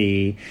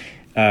pithy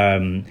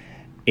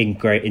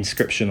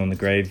inscription on the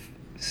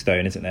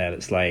gravestone, isn't there?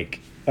 That's like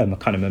a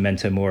kind of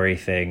memento mori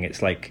thing.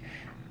 It's like,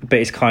 but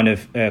it's kind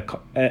of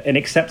an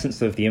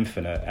acceptance of the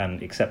infinite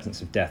and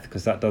acceptance of death,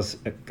 because that does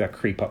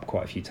creep up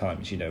quite a few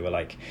times, you know, where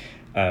like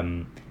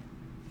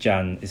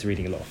Jan is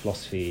reading a lot of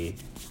philosophy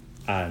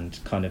and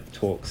kind of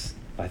talks,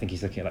 I think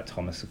he's looking at like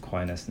Thomas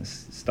Aquinas and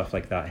stuff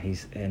like that.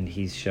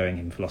 He's showing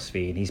him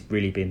philosophy, and he's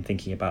really been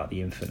thinking about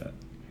the infinite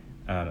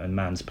and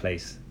man's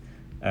place,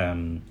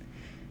 you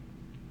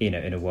know,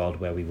 in a world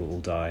where we will all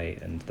die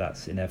and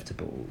that's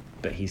inevitable,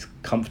 but he's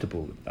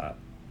comfortable with that.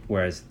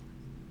 Whereas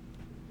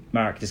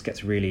Marek just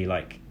gets really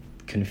like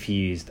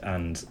confused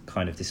and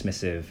kind of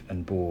dismissive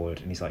and bored,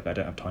 and he's like, I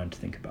don't have time to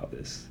think about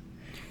this.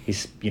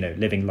 He's,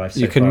 living life so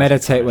you can fast,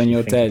 meditate when actually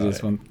you're think dead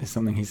about is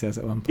something he says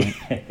at one point.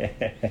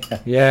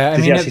 Yeah, I Does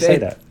mean, he actually say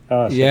that?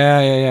 Oh, shit.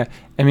 yeah.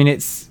 I mean,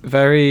 it's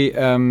very.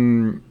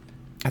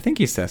 I think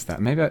he says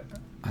that. Maybe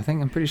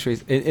I'm pretty sure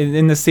he's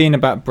in the scene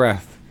about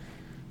breath.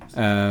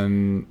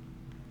 There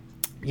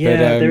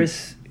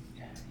is.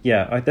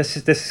 Yeah, let's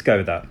just go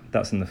with that.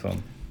 That's in the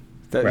film.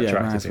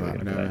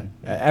 Retroactively.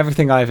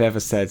 Everything I've ever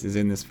said is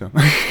in this film.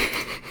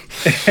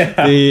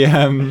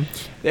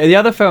 The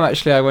other film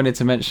actually I wanted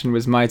to mention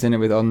was My Dinner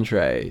with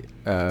Andre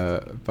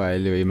by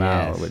Louis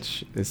Malle,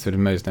 which is sort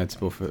of most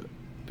notable for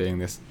being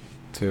this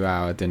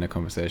 2-hour dinner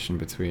conversation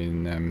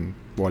between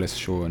Wallace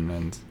Shawn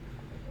and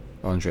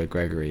Andre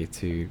Gregory,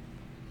 two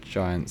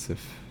giants of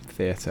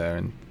theatre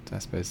and I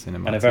suppose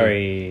cinema. And a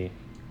very,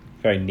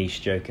 very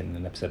niche joke in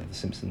an episode of The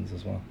Simpsons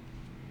as well.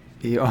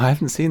 Yeah, I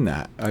haven't seen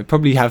that. I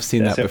probably have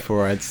seen that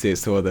before I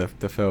saw the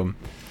film.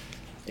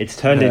 It's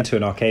turned into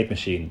an arcade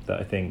machine that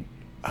I think.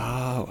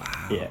 Oh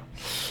wow! Yeah,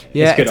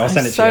 it's good. I'll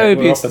send it to so you.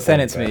 Beautiful.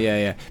 Send it to me.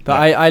 Yeah. But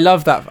I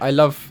love that.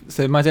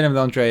 So My Dinner with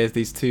Andre is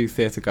these two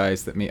theatre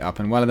guys that meet up,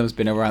 and one of them's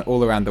been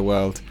all around the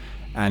world,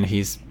 and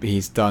he's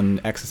done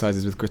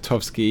exercises with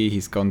Grotowski.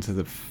 He's gone to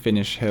the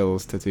Finnish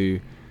hills to do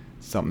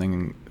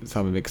some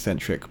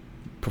eccentric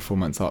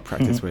performance art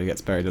practice where he gets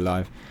buried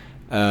alive.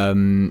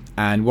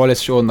 And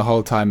Wallace Shawn the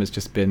whole time has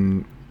just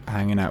been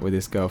hanging out with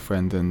his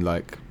girlfriend and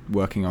like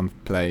working on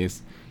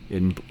plays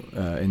in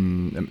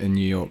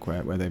New York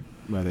where they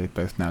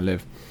both now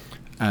live,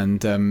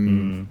 and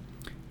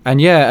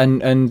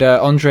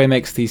Andre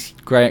makes these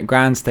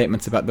grand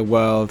statements about the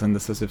world and the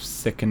sort of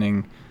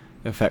sickening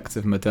effects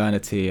of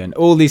modernity and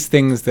all these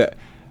things that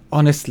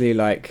honestly,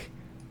 like,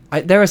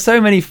 there are so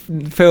many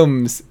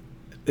films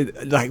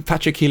like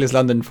Patrick Keeler's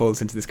London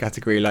falls into this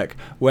category, like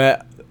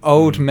where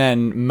old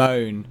men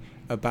moan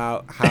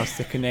about how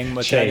sickening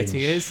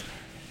modernity is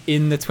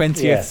in the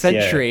 20th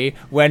century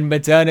when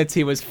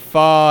modernity was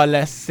far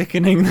less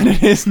sickening than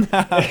it is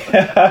now.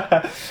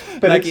 But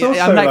like, it's also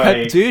I'm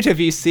like, dude,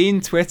 have you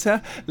seen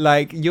Twitter?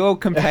 Like, you're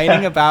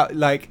complaining about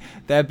like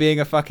there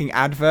being a fucking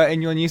advert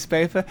in your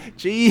newspaper?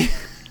 Gee.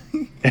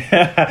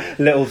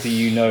 Little do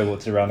you know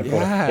what's around the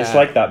corner. Yeah, it's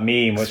like that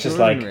meme which is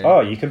like,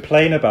 oh, you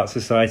complain about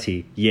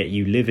society yet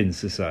you live in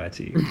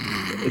society.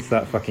 It's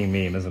that fucking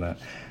meme, isn't it?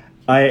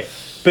 But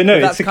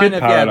it's a good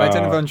parallel. My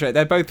Dinner with Andre.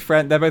 They're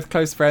both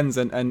close friends,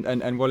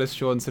 and Wallace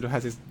Shawn sort of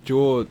has his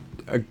jaw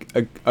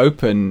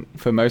open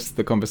for most of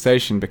the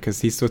conversation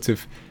because he's sort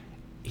of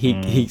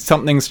he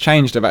something's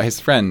changed about his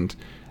friend,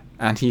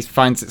 and he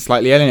finds it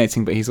slightly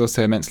alienating, but he's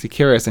also immensely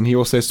curious, and he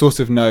also sort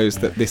of knows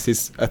that this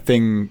is a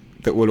thing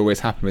that will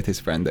always happen with his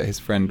friend, that his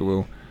friend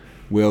will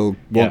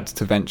want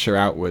to venture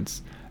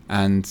outwards,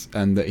 and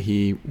that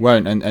he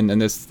won't.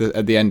 And there's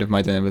at the end of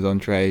My Dinner with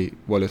Andre,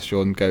 Wallace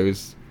Shawn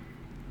goes.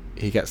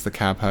 He gets the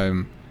cab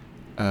home,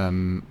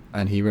 and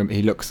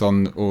he looks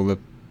on all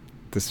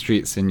the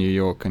streets in New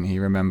York, and he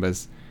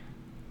remembers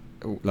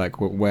like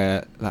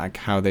where, like,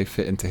 how they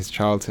fit into his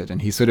childhood,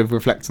 and he sort of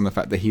reflects on the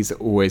fact that he's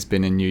always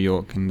been in New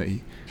York and that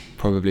he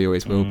probably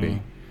always will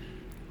be.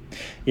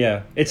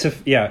 Yeah, it's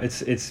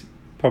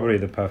probably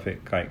the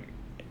perfect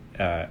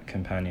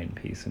companion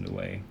piece in a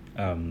way.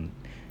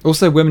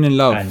 Also, Women in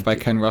Love by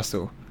Ken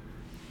Russell.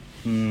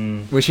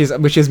 Which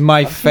is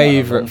my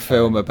favourite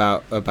film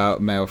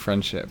about male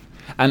friendship,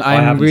 and I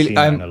haven't seen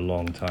that in a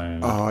long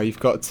time. Oh, you've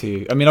got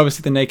to. I mean,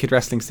 obviously the naked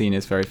wrestling scene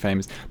is very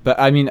famous, but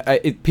I mean,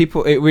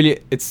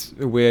 it's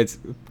a weird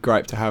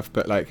gripe to have,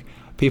 but like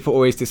people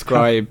always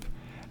describe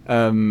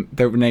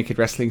the naked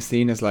wrestling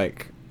scene as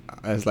like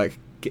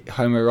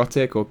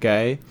homoerotic or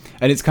gay,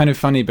 and it's kind of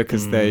funny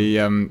because they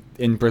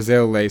in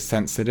Brazil they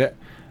censored it.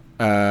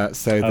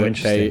 So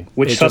that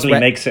which suddenly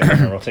makes it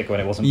homoerotic when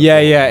it wasn't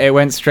before. Yeah, it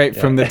went straight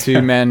from the two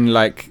men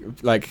like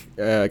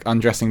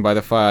undressing by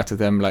the fire to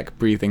them like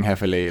breathing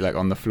heavily like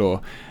on the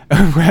floor,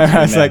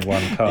 whereas like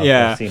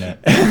I've seen it.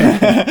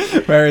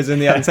 Whereas in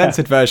the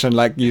uncensored version,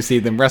 like you see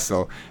them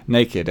wrestle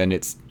naked, and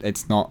it's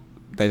not,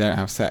 they don't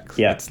have sex.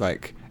 It's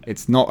like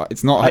it's not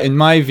in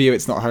my view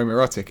it's not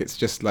homoerotic. It's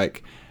just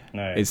like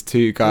it's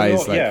two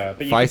guys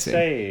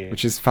fighting,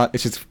 which is fun.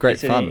 It's just great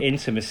fun.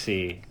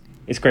 Intimacy.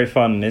 It's great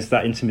fun. There's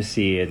that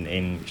intimacy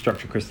in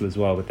Structural Crystal as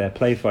well, with their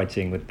play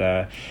fighting, with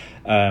their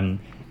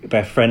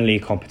friendly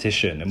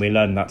competition, and we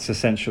learn that's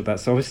essential.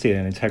 That's obviously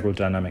an integral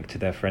dynamic to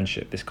their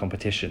friendship, this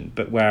competition.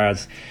 But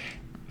whereas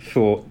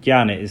for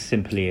Jan it is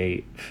simply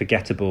a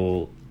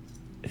forgettable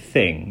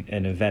thing,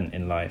 an event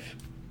in life.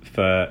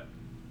 For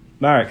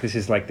Marek, this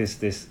is like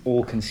this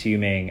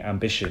all-consuming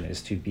ambition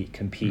is to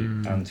compete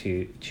and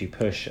to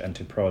push and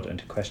to prod and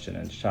to question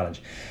and to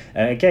challenge.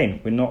 Again,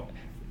 we're not.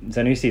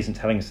 Zanussi isn't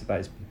telling us that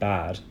is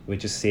bad. We're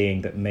just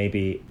seeing that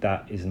maybe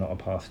that is not a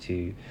path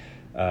to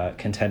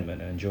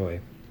contentment and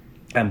joy.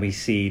 And we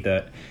see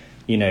that,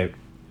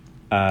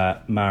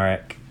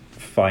 Marek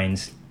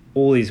finds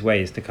all these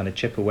ways to kind of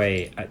chip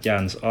away at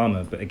Jan's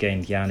armor, but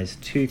again, Jan is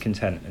too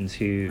content and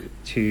too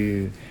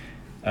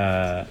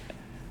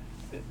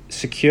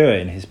secure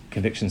in his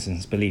convictions and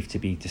his belief to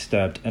be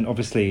disturbed. And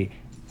obviously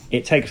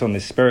it takes on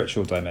this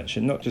spiritual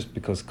dimension, not just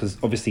because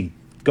obviously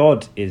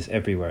God is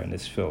everywhere in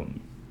this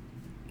film,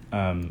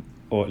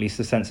 or at least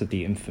a sense of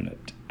the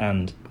infinite.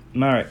 And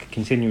Marek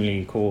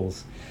continually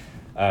calls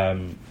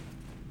Jan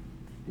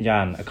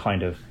a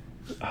kind of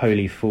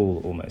holy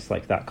fool, almost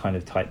like that kind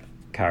of type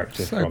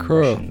character so from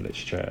cruel. Russian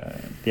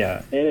literature.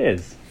 Yeah, it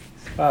is.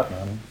 It's bad,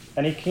 man.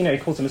 And he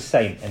calls him a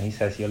saint, and he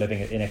says you're living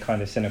in a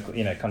kind of cynical,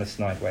 kind of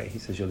snide way. He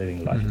says you're living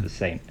the life of a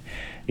saint.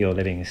 You're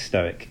living a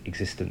stoic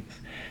existence.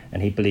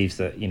 And he believes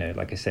that,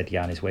 like I said,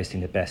 Jan is wasting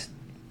the best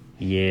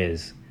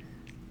years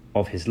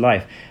of his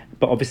life.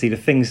 But obviously the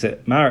things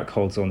that Marek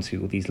holds on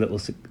to,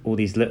 all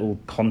these little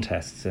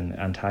contests and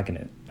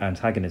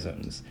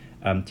antagonisms,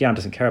 Jan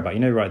doesn't care about.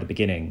 Right at the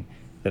beginning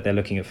that they're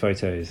looking at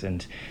photos,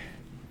 and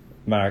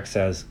Marek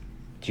says,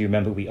 do you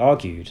remember we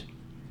argued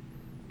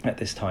at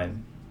this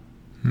time?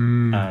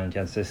 And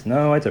Jan says,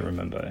 no, I don't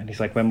remember. And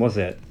he's like, when was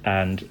it?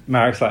 And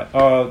Marek's like,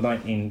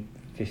 1950s.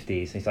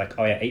 And he's like,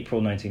 oh yeah,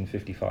 April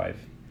 1955.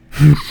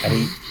 And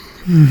he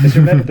just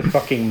remembered the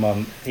fucking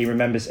month. He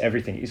remembers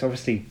everything. He's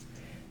obviously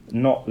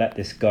not let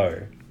this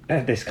go,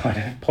 this kind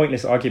of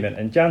pointless argument.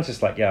 And Jan's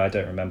just like, yeah, I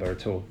don't remember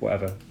at all,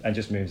 whatever, and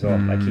just moves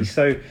on. Like, he's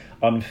so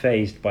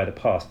unfazed by the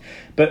past.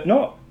 But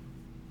not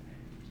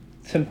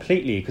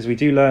completely, because we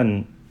do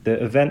learn the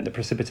event that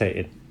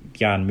precipitated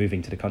Jan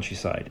moving to the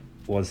countryside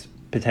was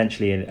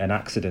potentially an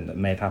accident that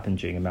may have happened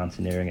during a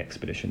mountaineering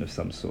expedition of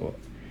some sort.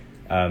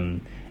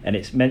 And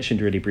it's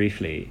mentioned really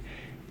briefly.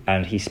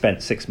 And he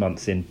spent 6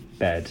 months in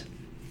bed,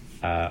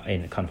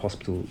 in kind of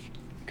hospital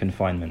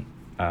confinement,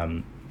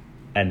 and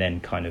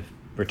then kind of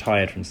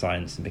retired from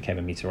science and became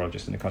a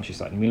meteorologist in the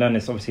countryside. And we learn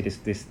this, obviously,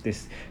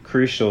 this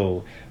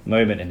crucial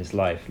moment in his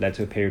life led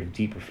to a period of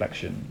deep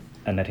reflection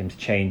and led him to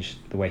change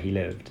the way he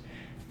lived,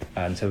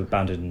 and to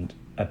abandon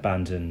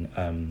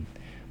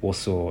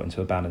Warsaw, and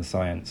to abandon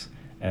science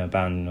and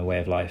abandon a way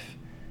of life.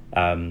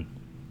 And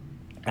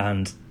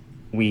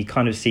we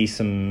kind of see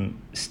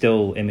some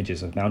still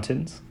images of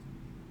mountains.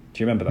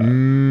 Do you remember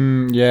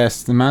that?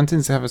 Yes, the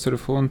mountains have a sort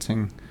of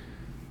haunting.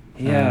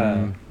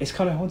 Yeah, it's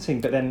kind of haunting,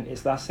 but then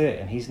that's it,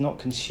 and he's not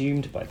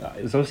consumed by that.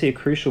 It was obviously a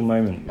crucial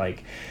moment,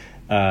 like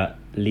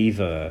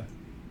lever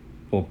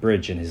or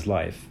bridge in his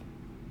life,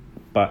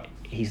 but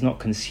he's not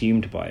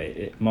consumed by it.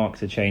 It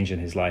marked a change in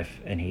his life,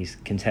 and he's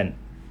content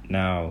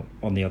now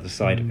on the other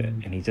side of it,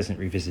 and he doesn't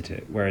revisit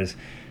it. Whereas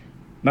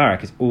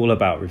Marek is all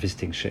about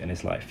revisiting shit in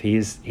his life. He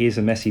is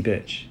a messy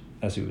bitch,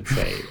 as we would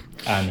say,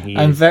 and he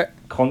is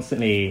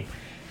constantly.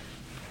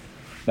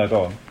 No,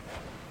 go on.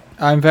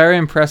 I'm very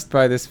impressed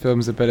by this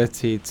film's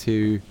ability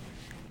to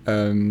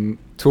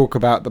talk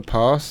about the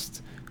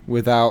past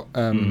without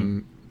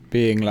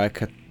being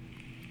like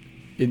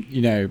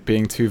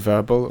being too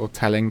verbal or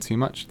telling too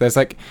much. There's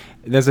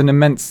an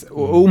immense,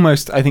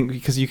 almost, I think,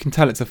 because you can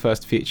tell it's a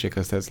first feature,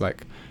 because there's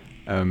like,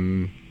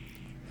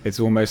 it's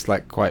almost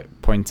like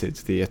quite pointed,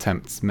 the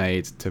attempts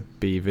made to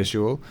be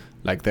visual.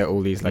 Like there are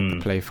all these like the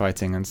play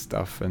fighting and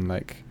stuff, and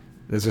like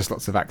there's just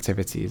lots of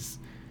activities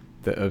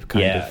that are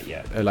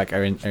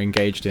are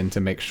engaged in to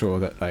make sure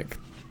that like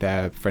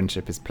their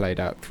friendship is played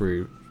out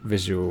through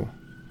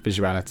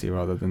visuality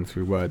rather than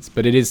through words.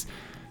 But it is,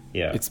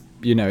 it's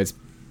it's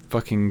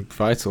fucking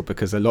vital,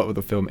 because a lot of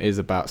the film is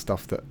about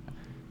stuff that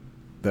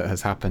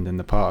has happened in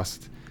the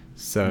past.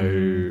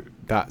 So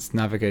that's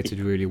navigated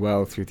really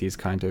well through these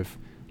kind of,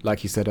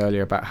 like you said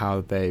earlier, about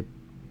how they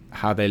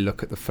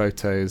look at the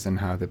photos, and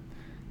how the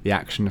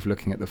action of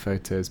looking at the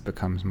photos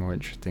becomes more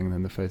interesting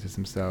than the photos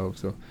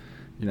themselves, or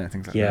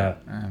things like that.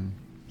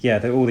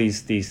 There are all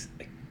these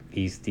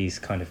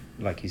kind of,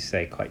 like you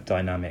say, quite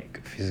dynamic,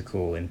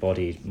 physical,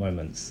 embodied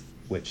moments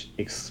which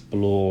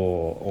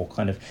explore or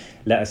kind of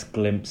let us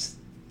glimpse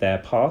their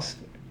past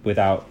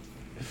without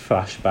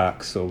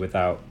flashbacks, or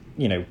without,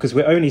 because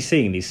we're only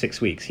seeing these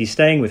 6 weeks. He's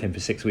staying with him for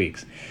 6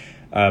 weeks,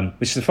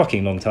 which is a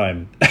fucking long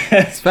time.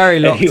 It's very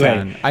locked Anyway,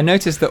 down. I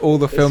noticed that all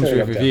the films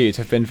we've reviewed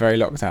have been very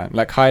locked down.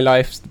 Like High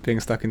Life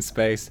being stuck in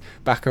space,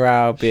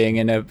 Bacurau being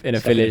in a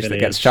village that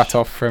gets shut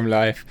off from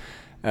life,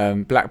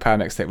 Black Power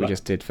mixtape we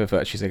just did for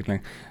Virtue Signaling,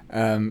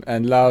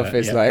 and Love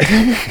is like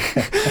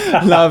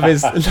Love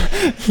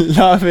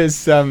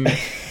is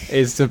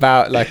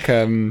about like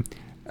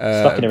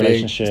stuck in a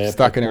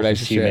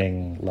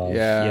relationship, love.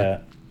 Yeah.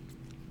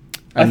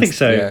 I think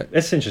so. Yeah.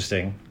 It's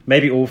interesting.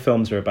 Maybe all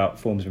films are about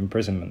forms of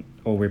imprisonment,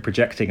 or we're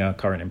projecting our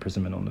current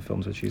imprisonment on the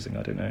films we're choosing.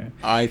 I don't know.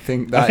 I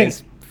think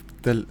is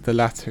the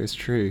latter is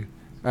true.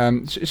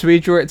 Should we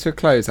draw it to a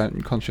close?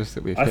 I'm conscious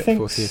that we've hit 40. I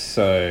think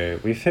so.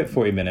 We've hit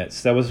 40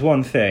 minutes. There was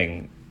one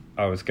thing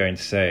I was going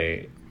to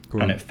say,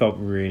 and it felt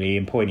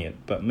really poignant,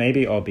 but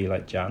maybe I'll be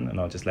like Jan and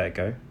I'll just let it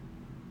go.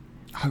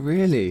 Oh,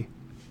 really?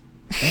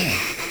 Yeah.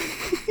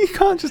 You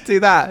can't just do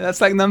that.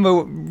 That's like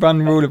number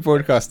one rule of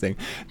broadcasting.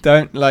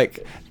 Don't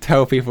like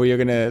tell people you're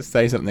going to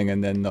say something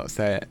and then not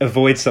say it.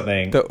 Avoid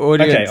something. The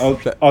audience,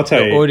 I'll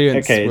tell you. The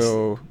audience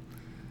will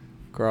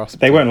grasp.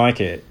 They won't like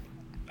it.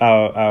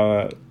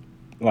 Our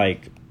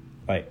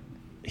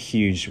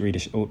huge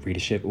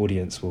readership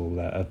audience will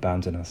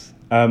abandon us.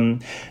 No,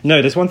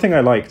 there's one thing I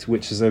liked,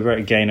 which is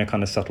again a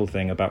kind of subtle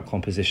thing about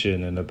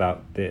composition and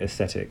about the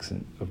aesthetics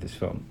of this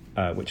film,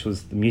 which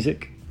was the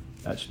music,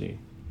 actually.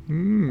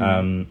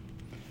 And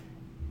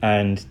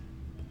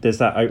there's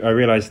that. I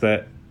realised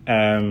that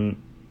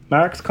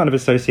Marek's kind of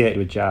associated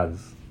with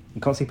jazz. He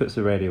constantly puts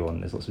the radio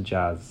on. There's lots of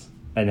jazz,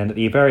 and then at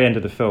the very end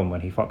of the film,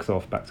 when he fucks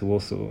off back to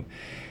Warsaw,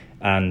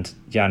 and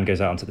Jan goes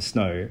out onto the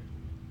snow,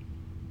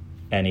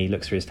 and he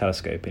looks through his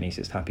telescope and he's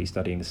just happy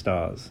studying the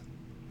stars.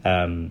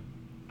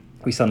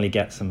 We suddenly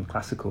get some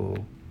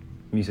classical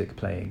music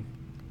playing,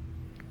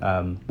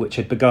 which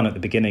had begun at the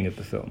beginning of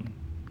the film.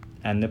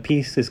 And the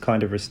piece is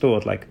kind of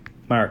restored, like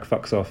Marek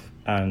fucks off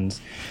and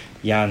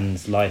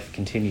Jan's life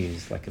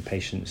continues like a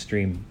patient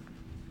stream.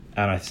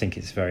 And I think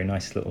it's a very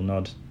nice little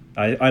nod.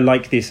 I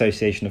like the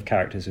association of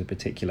characters with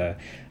particular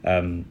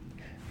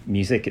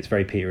music. It's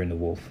very Peter and the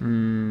Wolf.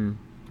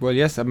 Well,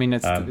 yes, I mean,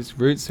 its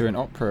roots are in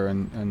opera,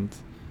 and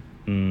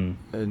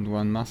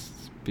one must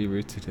be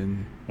rooted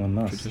in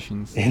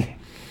traditions.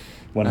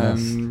 One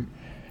must.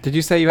 Did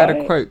you say you had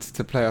a quote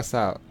to play us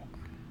out?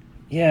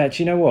 Yeah,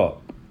 do you know what?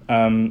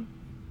 I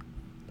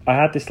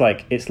had this,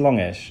 it's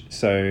longish,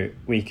 so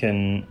we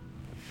can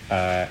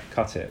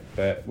cut it.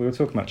 But we were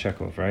talking about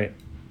Chekhov, right?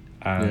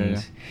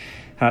 And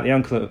at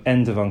the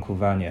end of Uncle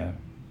Vanya,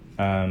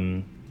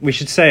 we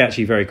should say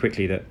actually very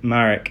quickly that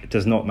Marek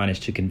does not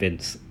manage to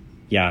convince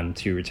Jan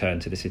to return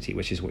to the city,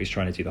 which is what he's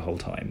trying to do the whole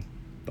time.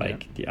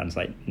 Jan's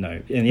like,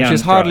 no. Which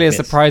is hardly a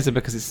surpriser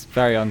because it's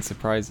very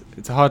unsurprising.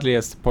 It's hardly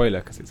a spoiler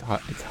because it's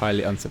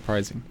highly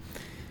unsurprising.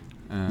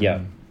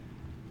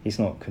 He's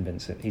not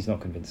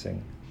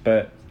convincing.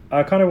 But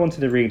I kind of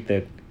wanted to read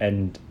the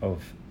end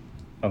of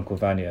Uncle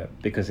Vanya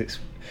because it's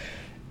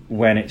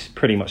when it's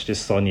pretty much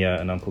just Sonia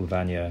and Uncle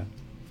Vanya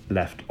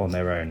left on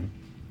their own.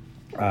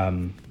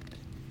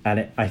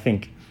 I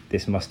think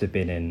this must have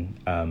been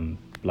in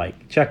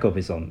Chekhov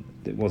was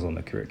on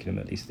the curriculum,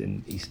 at least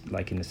in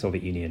the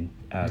Soviet Union.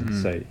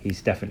 So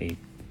he's definitely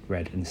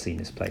read and seen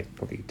this play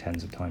probably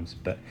tens of times.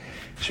 But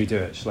should we do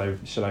it?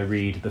 Shall I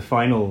read the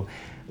final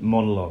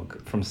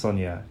monologue from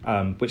Sonia,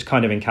 which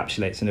kind of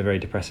encapsulates in a very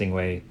depressing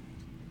way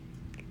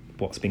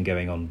what's been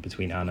going on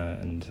between Anna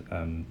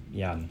and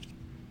Jan.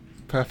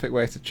 Perfect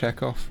way to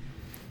check off.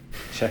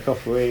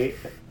 We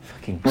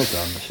fucking well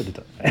done. I should have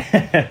done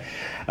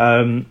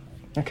that.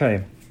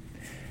 Okay.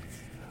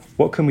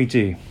 What can we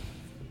do?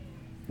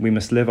 We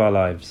must live our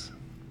lives.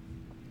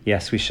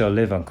 Yes, we shall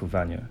live, Uncle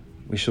Vanya.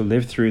 We shall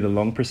live through the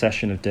long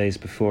procession of days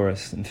before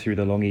us and through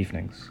the long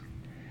evenings.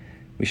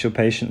 We shall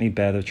patiently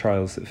bear the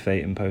trials that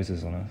fate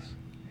imposes on us.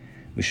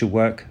 We shall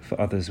work for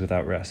others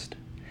without rest,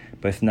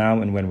 both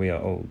now and when we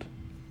are old.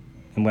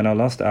 And when our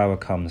last hour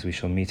comes, we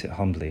shall meet it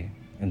humbly,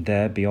 and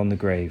there, beyond the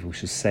grave, we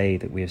shall say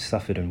that we have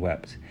suffered and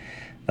wept,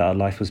 that our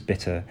life was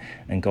bitter,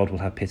 and God will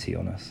have pity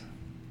on us.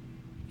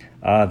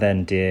 Ah,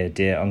 then, dear,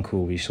 dear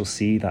uncle, we shall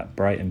see that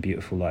bright and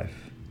beautiful life.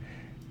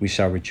 We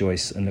shall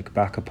rejoice and look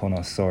back upon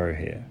our sorrow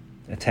here,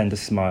 a tender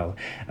smile,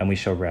 and we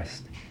shall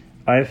rest.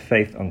 I have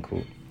faith,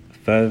 uncle,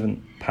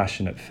 fervent,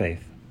 passionate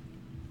faith.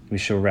 We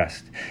shall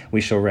rest.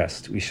 We shall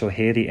rest. We shall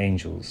hear the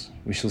angels.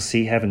 We shall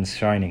see heaven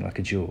shining like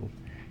a jewel.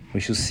 We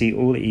shall see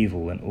all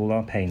evil and all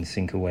our pain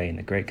sink away in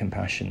the great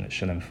compassion that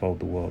shall enfold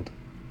the world.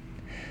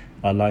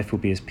 Our life will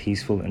be as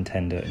peaceful and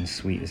tender and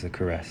sweet as a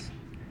caress.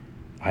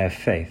 I have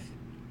faith.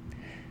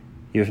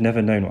 You have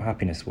never known what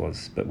happiness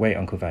was, but wait,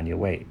 Uncle Vanya,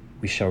 wait.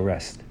 We shall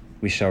rest.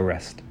 We shall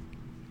rest.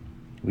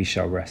 We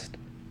shall rest.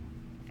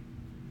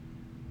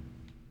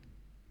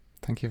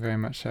 Thank you very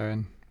much,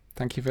 Sharon.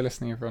 Thank you for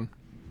listening, everyone.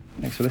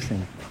 Thanks for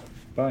listening.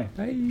 Bye.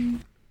 Bye.